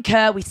fucking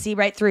cut. We see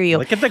right through you.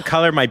 Look at the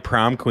color of my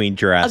prom queen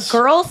dress. A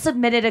girl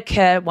submitted a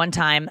kid one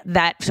time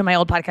that to my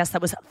old podcast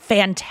that was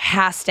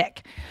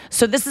fantastic.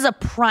 So this is a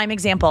prime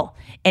example,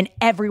 and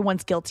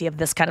everyone's guilty of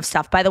this kind of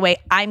stuff. By the way,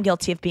 I'm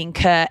guilty of being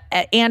k.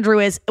 Andrew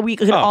is. We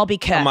could all be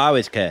k. I'm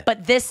always k.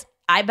 But this,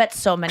 I bet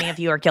so many of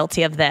you are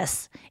guilty of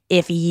this.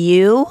 If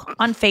you,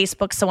 on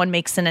Facebook, someone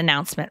makes an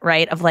announcement,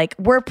 right, of like,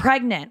 we're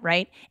pregnant,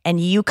 right?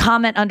 And you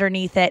comment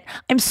underneath it,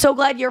 I'm so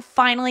glad you're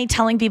finally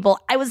telling people.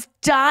 I was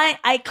dying.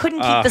 I couldn't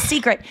keep the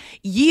secret.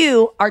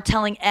 You are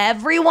telling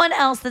everyone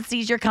else that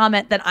sees your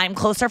comment that I'm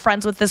closer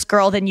friends with this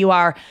girl than you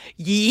are.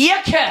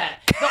 Yeah.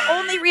 The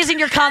only reason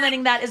you're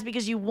commenting that is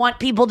because you want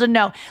people to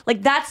know.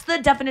 Like, that's the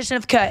definition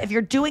of k. If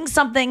you're doing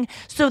something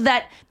so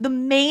that the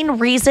main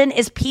reason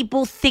is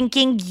people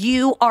thinking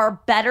you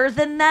are better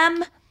than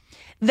them,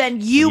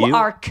 then you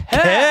are k.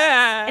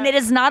 And it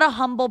is not a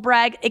humble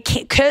brag.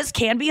 K's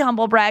can be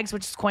humble brags,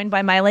 which is coined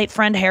by my late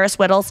friend Harris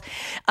Whittles.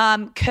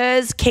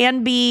 K's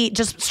can be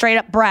just straight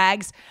up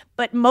brags,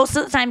 but most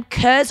of the time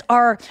K's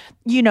are,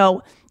 you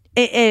know,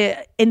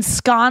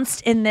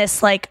 ensconced in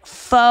this like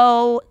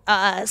faux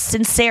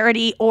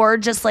sincerity, or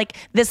just like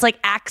this like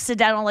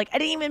accidental, like I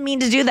didn't even mean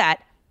to do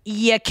that.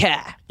 Yeah.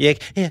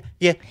 Can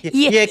you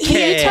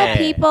tell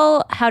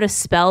people how to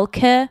spell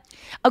k?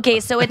 Okay,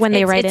 so it's when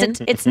they write in,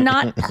 it's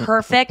not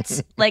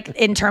perfect. Like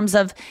in terms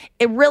of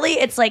it, really,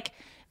 it's like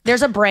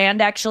there's a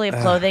brand actually of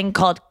clothing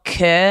called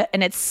K,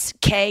 and it's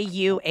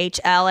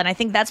KUHL, and I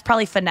think that's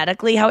probably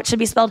phonetically how it should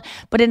be spelled.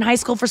 But in high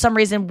school, for some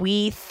reason,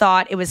 we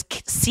thought it was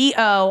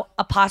CO''UHL,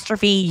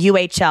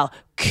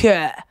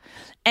 K.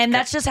 And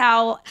that's just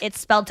how it's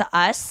spelled to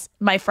us,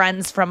 my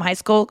friends from high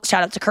school.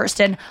 Shout out to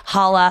Kirsten,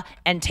 Hala,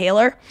 and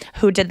Taylor,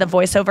 who did the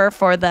voiceover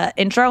for the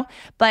intro.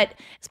 But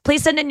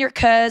please send in your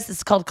K's.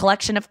 It's called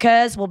Collection of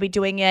K's. We'll be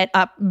doing it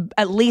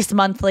at least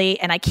monthly,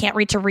 and I can't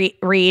wait to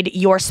read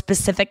your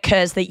specific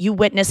K's that you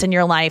witness in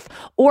your life,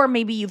 or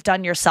maybe you've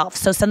done yourself.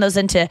 So send those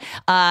into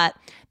the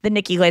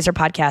Nikki Glazer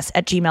podcast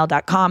at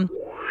gmail.com.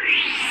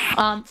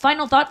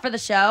 Final thought for the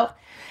show.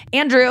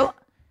 Andrew,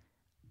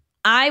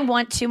 I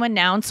want to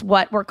announce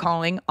what we're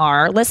calling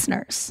our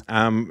listeners.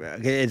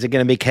 Is it going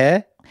to be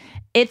K?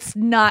 It's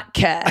not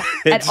K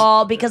at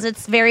all, because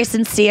it's very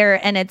sincere,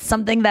 and it's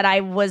something that I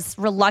was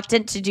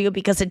reluctant to do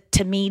because it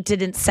to me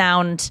didn't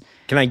sound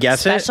Can I guess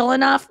special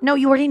enough. No,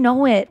 you already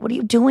know it. What are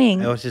you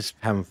doing? I was just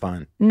having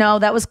fun. No,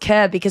 that was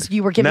K, because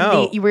you were giving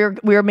me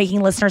we were making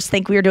listeners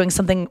think we were doing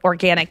something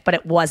organic, but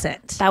it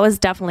wasn't. That was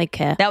definitely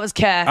K. That was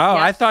K. Oh, yeah.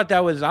 I thought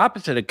that was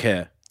opposite of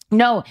K.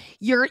 No,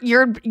 you're.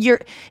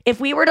 If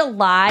we were to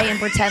lie and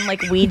pretend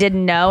like we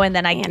didn't know, and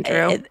then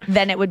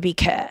then it would be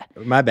K.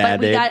 My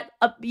bad.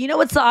 But you know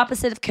what's the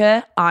opposite of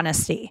K?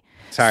 Honesty.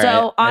 Sorry.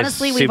 So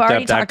honestly, we've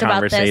already talked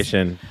about this.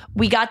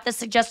 We got the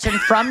suggestion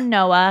from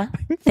Noah.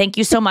 Thank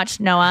you so much,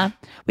 Noah.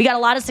 We got a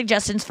lot of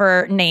suggestions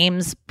for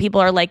names.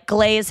 People are like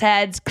Glaze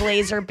Heads,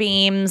 Glazer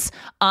Beams,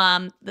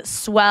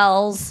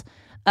 Swells.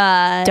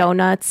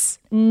 Donuts,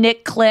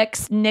 Nick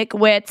Clicks, Nick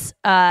Wits,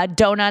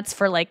 donuts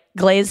for like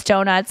glazed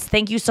donuts.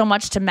 Thank you so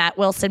much to Matt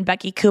Wilson,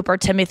 Becky Cooper,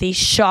 Timothy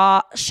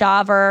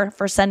Shaver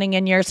for sending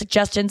in your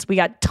suggestions. We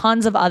got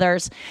tons of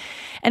others.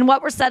 And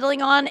what we're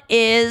settling on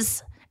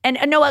is, and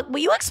Noah, will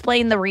you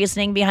explain the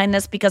reasoning behind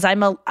this? Because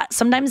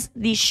sometimes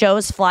these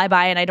shows fly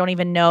by and I don't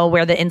even know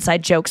where the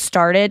inside joke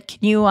started. Can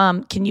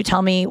you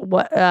tell me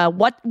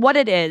what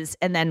it is,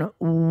 and then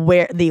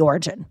where the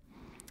origin?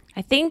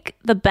 I think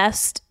the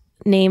best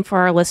name for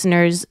our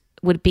listeners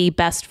would be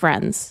Best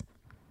Friends.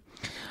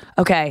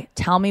 Okay,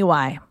 tell me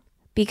why.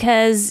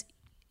 Because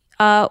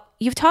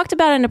you've talked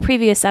about in a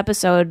previous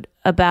episode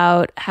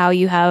about how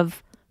you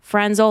have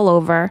friends all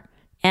over,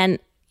 and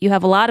you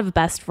have a lot of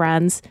best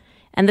friends,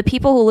 and the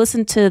people who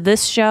listen to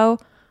this show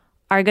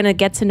are going to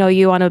get to know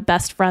you on a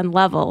best friend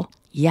level.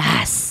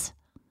 Yes.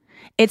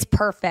 It's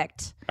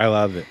perfect. I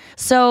love it.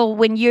 So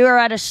when you're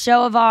at a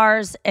show of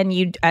ours and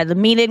you at the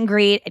meet and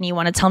greet and you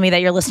want to tell me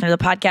that you're listening to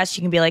the podcast,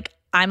 you can be like,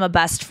 I'm a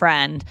best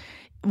friend.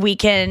 we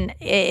can,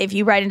 if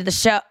you write into the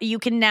show, you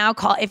can now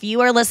call. If you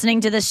are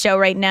listening to this show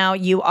right now,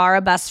 you are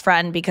a best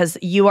friend because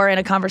you are in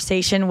a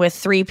conversation with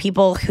 3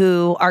 people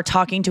who are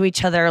talking to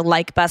each other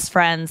like best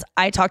friends.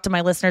 I talk to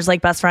my listeners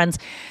like best friends.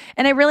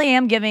 And I really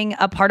am giving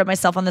a part of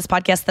myself on this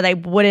podcast that I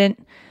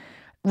wouldn't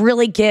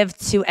really give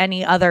to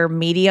any other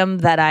medium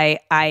that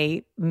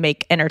I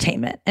make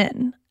entertainment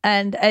in.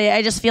 And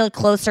I just feel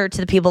closer to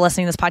the people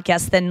listening to this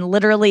podcast than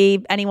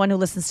literally anyone who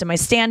listens to my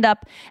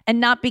stand-up. And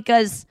not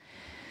because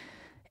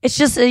it's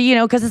just,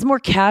 because it's more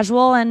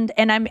casual and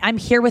I'm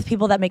here with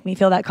people that make me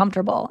feel that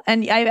comfortable.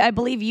 And I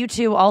believe you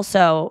two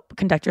also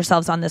conduct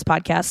yourselves on this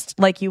podcast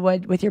like you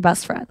would with your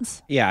best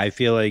friends. Yeah, I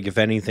feel like if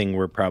anything,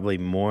 we're probably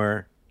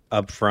more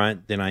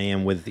upfront than I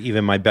am with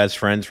even my best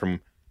friends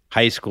from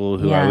high school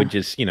who I would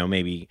just,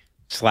 maybe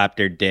slap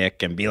their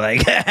dick and be like,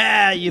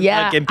 you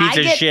fucking piece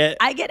of shit.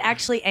 I get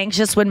actually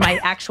anxious when my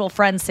actual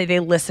friends say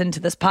they listen to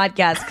this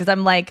podcast because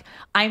I'm like,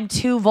 I'm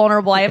too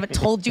vulnerable. I haven't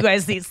told you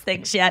guys these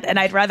things yet. And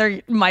I'd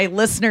rather my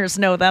listeners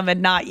know them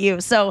and not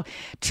you. So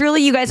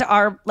truly, you guys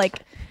are like,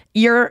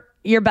 you're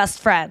best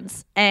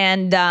friends.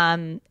 And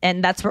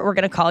that's what we're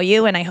going to call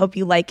you. And I hope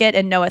you like it.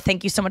 And Noah,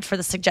 thank you so much for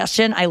the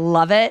suggestion. I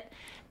love it.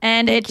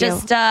 And it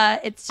just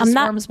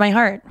warms my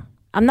heart.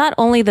 I'm not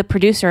only the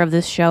producer of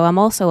this show, I'm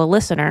also a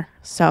listener.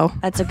 So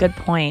that's a good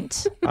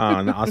point.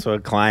 And also a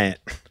client.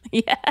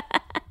 Yeah.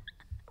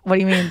 What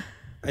do you mean?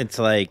 It's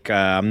like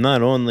I'm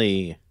not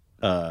only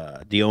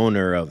the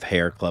owner of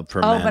Hair Club for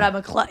Men. Oh, but I'm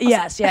a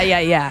yes,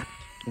 yeah.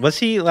 Was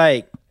he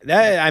like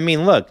that? I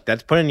mean, look,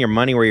 that's putting your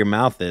money where your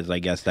mouth is. I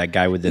guess that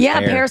guy with this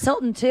hair. Paris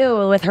Hilton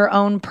too, with her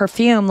own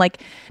perfume.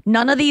 Like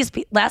none of these.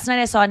 Last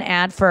night I saw an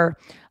ad for.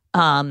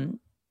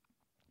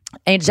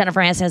 And Jennifer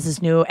Aniston has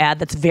this new ad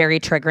that's very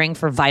triggering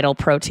for Vital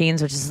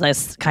Proteins, which is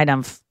this kind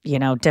of,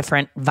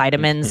 different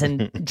vitamins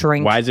and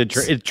drinks. Why is it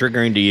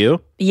triggering to you?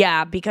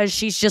 Yeah, because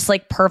she's just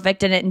like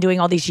perfect in it and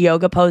doing all these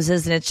yoga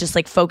poses and it's just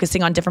like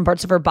focusing on different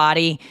parts of her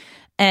body.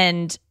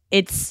 And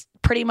it's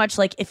pretty much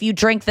like if you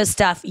drink this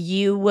stuff,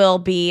 you will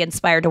be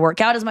inspired to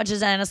work out as much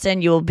as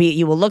Aniston.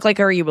 You will look like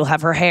her. You will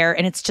have her hair.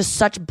 And it's just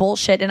such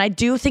bullshit. And I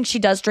do think she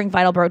does drink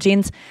Vital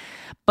Proteins,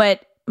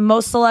 but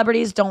most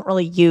celebrities don't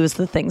really use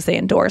the things they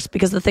endorse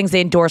because the things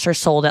they endorse are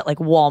sold at like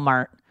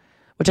Walmart,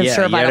 which I'm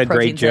sure Vital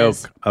Proteins is. Yeah, you had a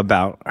great joke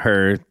about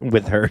her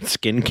with her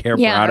skincare product.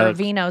 Yeah, her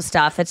Vino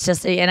stuff. It's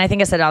just, and I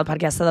think I said it on the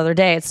podcast the other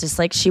day, it's just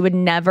like she would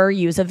never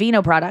use a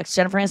Vino product.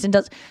 Jennifer Aniston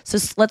does. So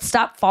let's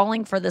stop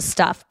falling for this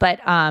stuff. But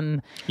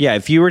yeah,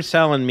 if you were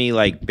selling me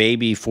like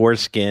baby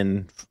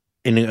foreskin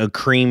in a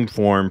cream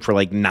form for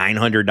like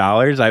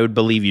 $900, I would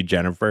believe you,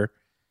 Jennifer.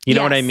 You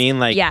know what I mean?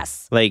 Like,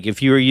 yes. Like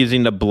if you were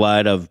using the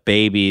blood of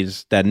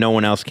babies that no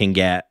one else can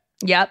get.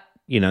 Yep.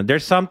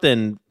 There's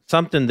something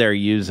they're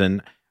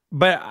using.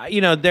 But,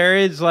 there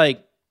is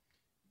like,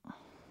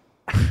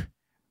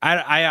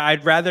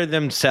 I'd rather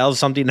them sell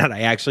something that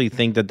I actually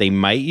think that they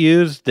might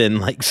use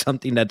than like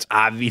something that's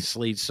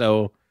obviously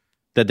so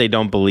that they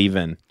don't believe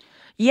in.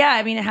 Yeah,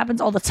 I mean, it happens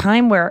all the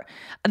time where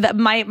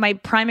my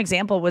prime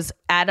example was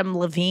Adam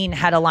Levine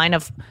had a line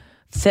of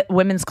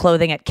women's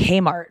clothing at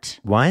Kmart.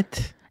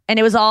 What? And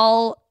it was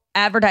all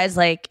advertised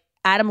like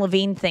Adam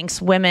Levine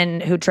thinks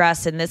women who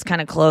dress in this kind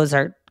of clothes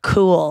are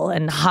cool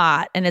and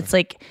hot. And it's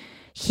like,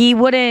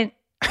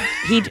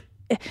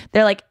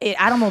 they're like,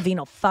 Adam Levine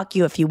will fuck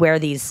you if you wear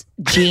these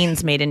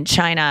jeans made in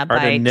China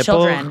by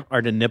children.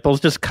 Are the nipples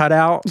just cut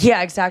out?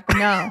 Yeah, exactly.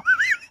 No.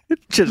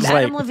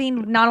 Adam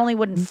Levine not only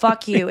wouldn't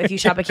fuck you if you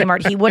shop at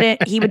Kmart,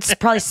 he would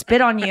probably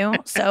spit on you.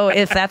 So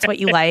if that's what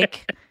you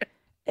like,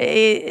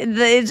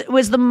 it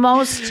was the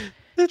most...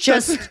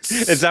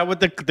 Is that what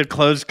the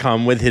clothes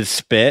come with, his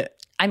spit?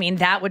 I mean,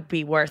 that would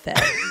be worth it.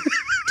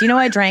 Do you know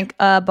I drank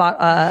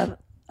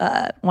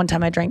one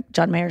time I drank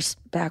John Mayer's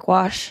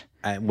backwash?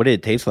 What did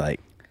it taste like?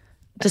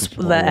 Just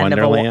the end of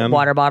a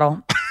water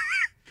bottle.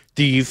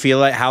 Do you feel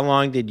like, how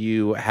long did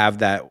you have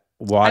that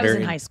water? I was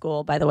in high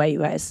school, by the way, you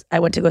guys. I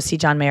went to go see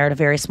John Mayer at a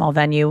very small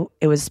venue.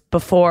 It was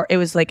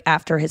like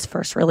after his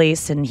first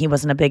release, and he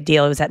wasn't a big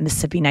deal. It was at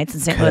Mississippi Nights in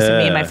St. Louis, and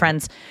me and my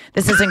friends,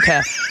 this isn't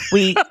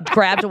we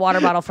grabbed a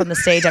water bottle from the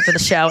stage after the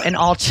show and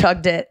all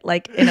chugged it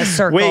like in a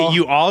circle. Wait,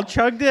 you all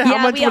chugged it? How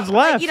much was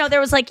left?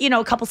 There was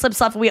a couple sips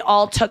left. We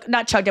all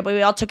not chugged it, but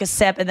we all took a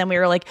sip, and then we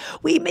were like,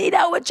 we made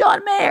out with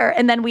John Mayer.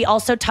 And then we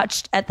also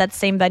touched, at that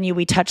same venue,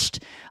 we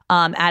touched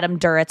Adam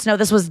Duritz. No,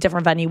 this was a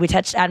different venue. We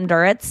touched Adam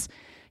Duritz.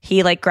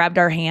 He grabbed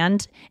our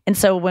hand. And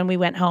so when we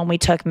went home, we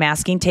took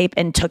masking tape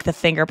and took the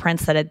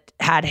fingerprints that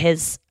had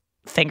his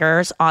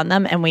fingers on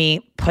them. And we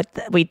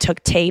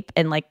took tape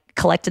and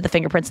collected the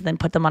fingerprints and then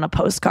put them on a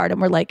postcard. And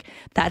we're like,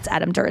 that's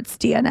Adam Duritz's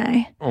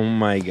DNA. Oh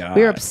my God.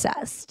 We were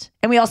obsessed.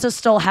 And we also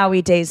stole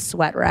Howie Day's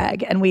sweat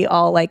rag. And we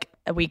all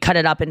we cut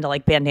it up into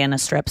bandana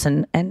strips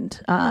and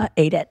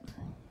ate it.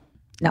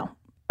 No.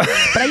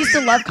 But I used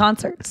to love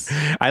concerts.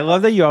 I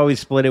love that you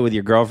always split it with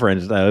your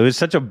girlfriends, though. It was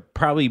such a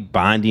probably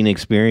bonding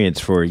experience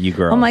for you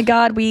girls. Oh my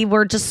God, we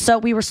were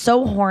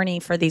so horny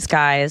for these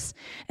guys,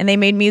 and they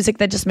made music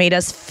that just made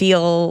us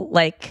feel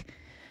like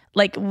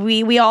like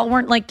we all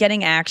weren't like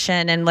getting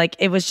action, and like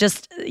it was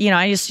just,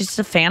 I used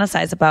to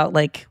fantasize about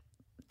like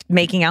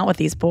making out with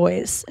these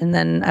boys, and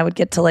then I would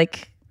get to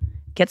like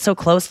get so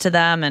close to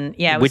them, and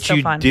it was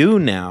so fun. Which you do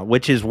now,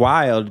 which is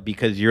wild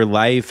because your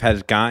life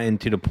has gotten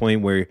to the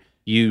point where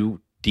you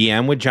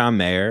DM with John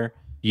Mayer,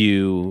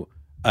 you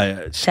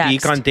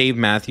speak on Dave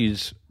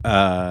Matthews,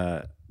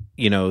 Sirius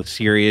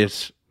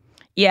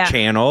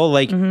channel,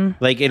 like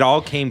it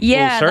all came full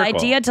circle. The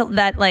idea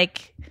that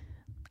like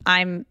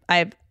I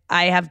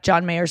have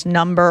John Mayer's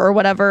number or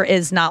whatever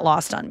is not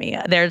lost on me.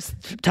 There's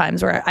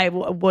times where I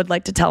would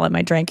like to tell him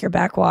I drank your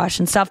backwash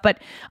and stuff, but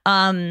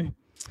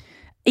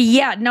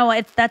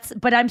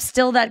but I'm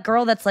still that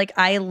girl that's like,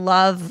 I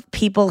love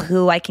people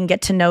who I can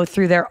get to know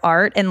through their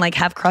art and like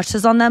have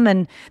crushes on them.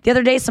 And the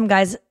other day, some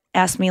guys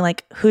asked me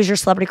like, who's your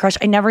celebrity crush?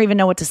 I never even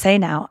know what to say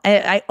now.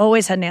 I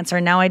always had an answer,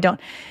 and now I don't.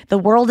 The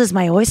world is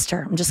my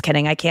oyster. I'm just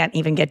kidding. I can't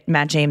even get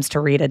Matt James to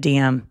read a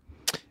DM.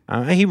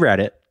 He read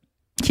it.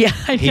 Yeah,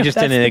 he just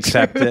didn't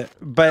accept it.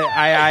 But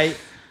I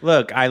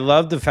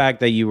love the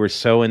fact that you were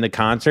so into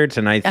concerts,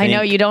 and I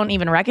know you don't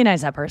even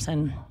recognize that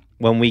person.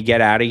 When we get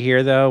out of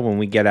here, though, when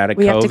we get out of COVID,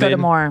 we have to go to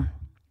more.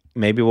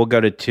 Maybe we'll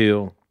go to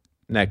 2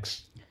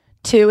 next.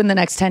 2 in the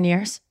next 10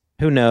 years.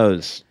 Who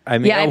knows? I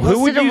mean, I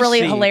posted a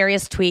really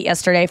hilarious tweet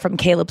yesterday from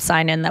Caleb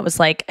Sinan that was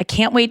like, I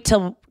can't wait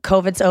till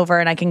COVID's over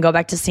and I can go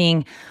back to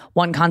seeing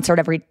one concert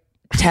every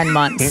 10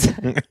 months.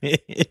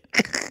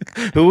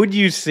 Who would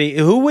you see?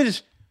 Who,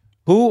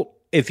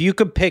 if you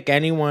could pick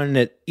anyone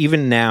that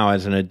even now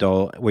as an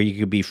adult where you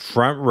could be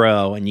front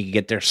row and you could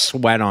get their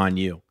sweat on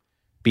you,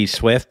 be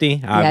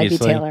Swiftie, obviously. Yeah, I'd be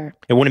Taylor.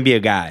 It wouldn't be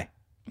a guy.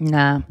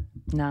 No.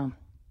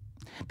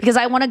 Because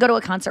I want to go to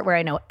a concert where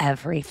I know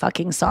every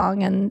fucking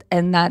song,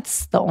 and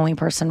that's the only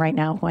person right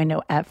now who I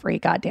know every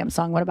goddamn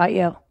song. What about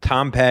you?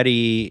 Tom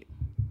Petty,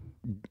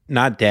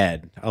 not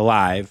dead,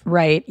 alive.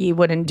 Right. You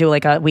wouldn't do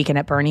like a Weekend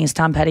at Bernie's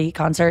Tom Petty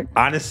concert?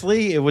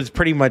 Honestly, it was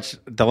pretty much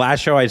the last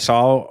show I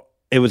saw,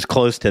 it was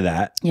close to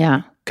that.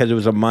 Yeah. Because it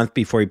was a month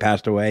before he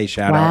passed away.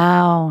 Shout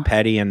out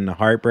Petty and the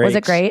Heartbreaks. Was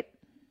it great?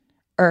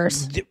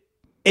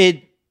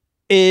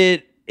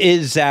 It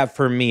is that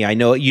for me. I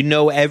know you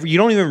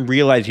don't even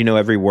realize you know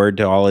every word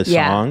to all his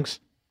songs,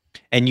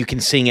 and you can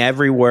sing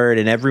every word,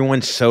 and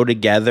everyone's so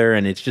together,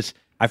 and it's just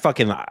I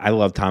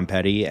love Tom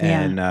Petty,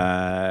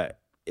 and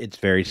it's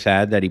very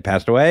sad that he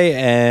passed away.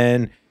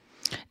 And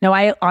no,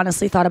 I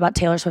honestly thought about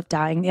Taylor Swift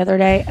dying the other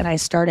day, and I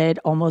started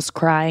almost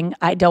crying.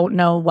 I don't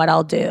know what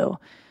I'll do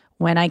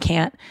when I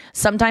can't.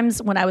 Sometimes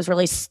when I was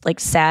really like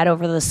sad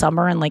over the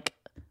summer and like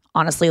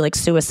honestly like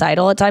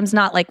suicidal at times,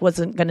 not like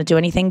wasn't going to do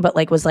anything, but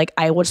like was like,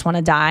 I just want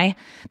to die.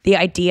 The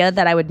idea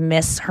that I would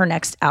miss her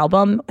next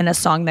album and a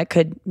song that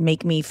could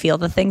make me feel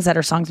the things that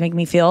her songs make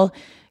me feel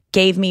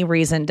gave me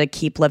reason to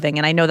keep living.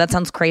 And I know that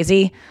sounds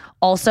crazy.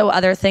 Also,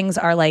 other things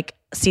are like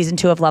season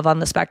 2 of Love on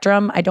the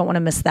Spectrum. I don't want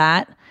to miss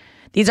that.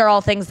 These are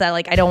all things that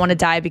like, I don't want to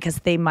die because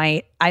I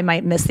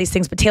might miss these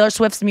things. But Taylor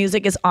Swift's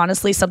music is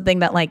honestly something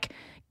that like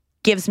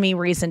gives me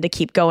reason to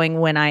keep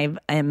going when I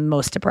am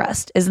most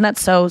depressed. Isn't that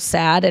so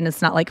sad? And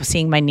it's not like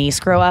seeing my niece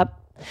grow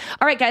up.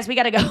 All right, guys, we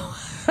got to go.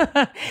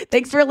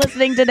 Thanks for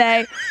listening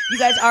today. You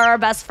guys are our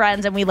best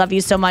friends, and we love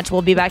you so much.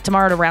 We'll be back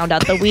tomorrow to round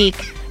out the week.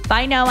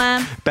 Bye,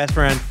 Noah. Best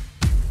friend.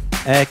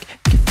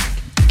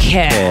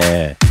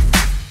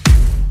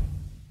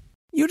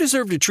 You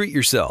deserve to treat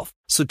yourself.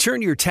 So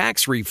turn your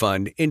tax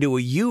refund into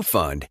a U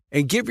fund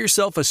and give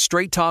yourself a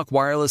Straight Talk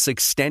Wireless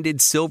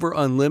Extended Silver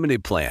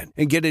Unlimited plan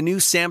and get a new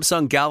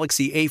Samsung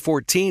Galaxy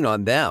A14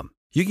 on them.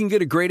 You can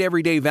get a great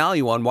everyday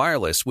value on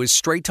wireless with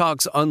Straight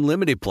Talk's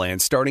unlimited plan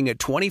starting at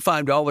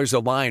 $25 a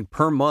line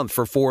per month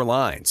for 4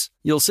 lines.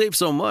 You'll save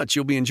so much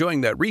you'll be enjoying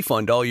that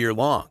refund all year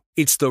long.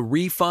 It's the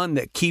refund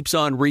that keeps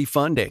on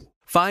refunding.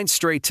 Find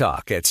Straight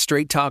Talk at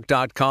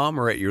straighttalk.com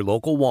or at your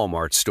local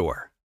Walmart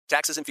store.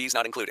 Taxes and fees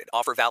not included.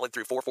 Offer valid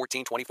through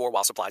 4/14/24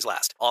 while supplies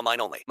last.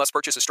 Online only. Must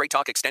purchase a Straight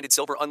Talk Extended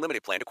Silver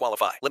Unlimited plan to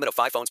qualify. Limit of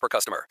 5 phones per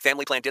customer.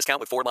 Family plan discount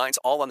with 4 lines,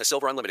 all on the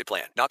Silver Unlimited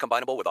plan. Not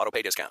combinable with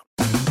autopay discount.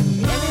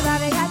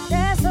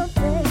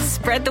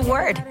 Spread the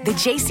word. The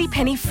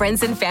JCPenney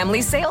Friends and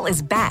Family Sale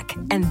is back.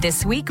 And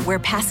this week, we're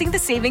passing the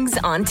savings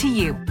on to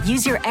you.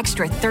 Use your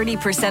extra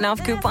 30%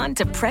 off coupon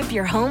to prep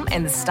your home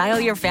and style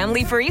your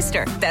family for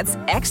Easter. That's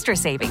extra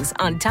savings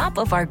on top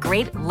of our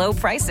great low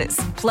prices.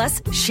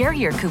 Plus, share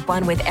your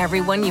coupon with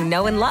everyone you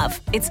know and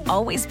love. It's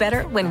always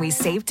better when we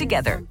save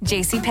together.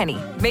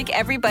 JCPenney. Make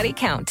everybody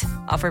count.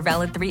 Offer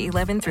valid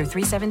 3/11 through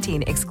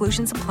 3/17.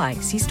 Exclusions apply.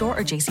 See store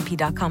or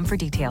jcp.com for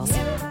details.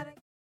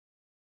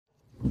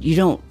 You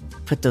don't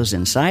put those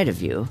inside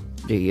of you,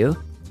 do you?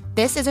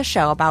 This is a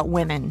show about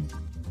women.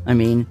 I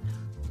mean,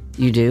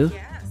 you do?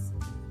 Yes.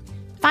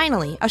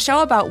 Finally, a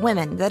show about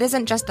women that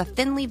isn't just a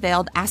thinly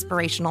veiled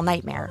aspirational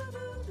nightmare.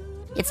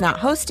 It's not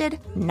hosted,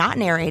 not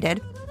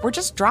narrated. We're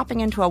just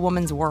dropping into a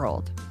woman's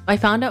world. I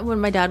found out when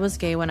my dad was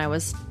gay when I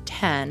was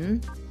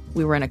 10.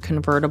 We were in a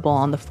convertible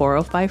on the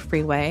 405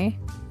 freeway,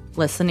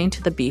 listening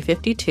to the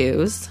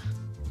B-52s.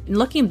 And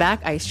looking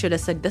back, I should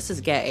have said, this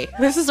is gay.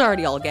 This is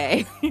already all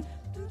gay.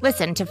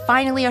 Listen to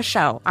Finally a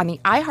Show on the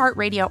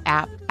iHeartRadio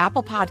app,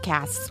 Apple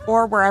Podcasts,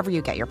 or wherever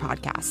you get your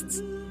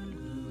podcasts.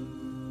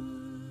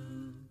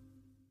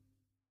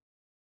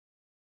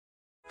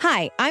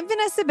 Hi, I'm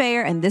Vanessa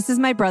Bayer, and this is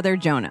my brother,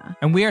 Jonah.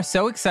 And we are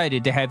so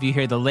excited to have you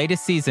hear the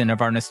latest season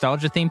of our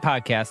nostalgia-themed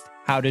podcast,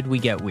 How Did We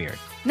Get Weird?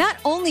 Not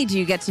only do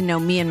you get to know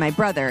me and my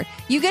brother,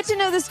 you get to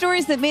know the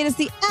stories that made us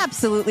the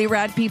absolutely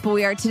rad people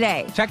we are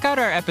today. Check out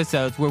our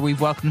episodes where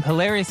we've welcomed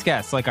hilarious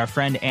guests like our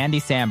friend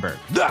Andy Samberg.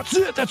 That's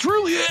it. That's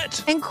really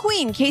it. And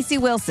Queen Casey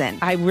Wilson.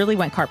 I really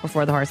went cart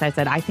before the horse. I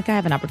said, I think I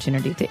have an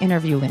opportunity to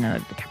interview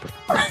Leonardo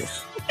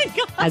DiCaprio.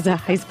 As a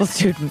high school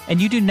student. And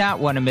you do not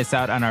want to miss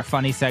out on our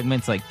funny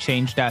segments like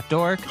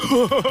Change.dork.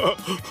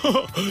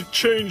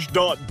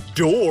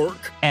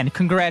 Change.dork. And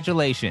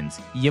congratulations,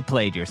 you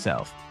played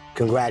yourself.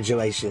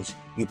 Congratulations,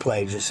 you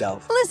played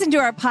yourself. Listen to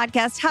our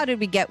podcast, How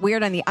Did We Get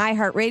Weird, on the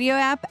iHeartRadio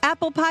app,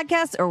 Apple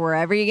Podcasts, or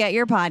wherever you get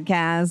your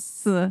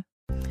podcasts.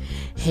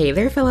 Hey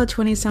there, fellow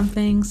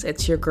 20-somethings.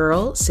 It's your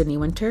girl, Sydney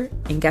Winter.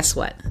 And guess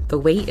what? The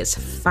wait is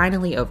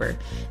finally over.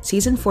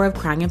 Season 4 of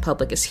Crying in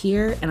Public is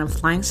here, and I'm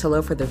flying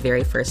solo for the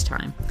very first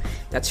time.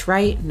 That's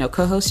right, no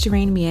co-host to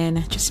rein me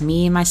in, just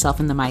me, myself,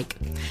 and the mic.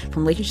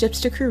 From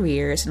relationships to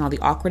careers and all the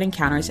awkward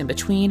encounters in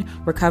between,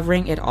 we're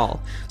covering it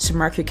all. So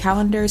mark your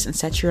calendars and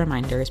set your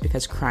reminders,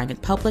 because Crying in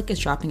Public is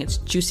dropping its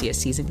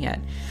juiciest season yet.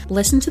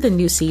 Listen to the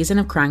new season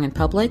of Crying in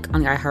Public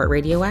on the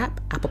iHeartRadio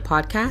app, Apple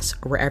Podcasts,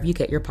 or wherever you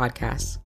get your podcasts.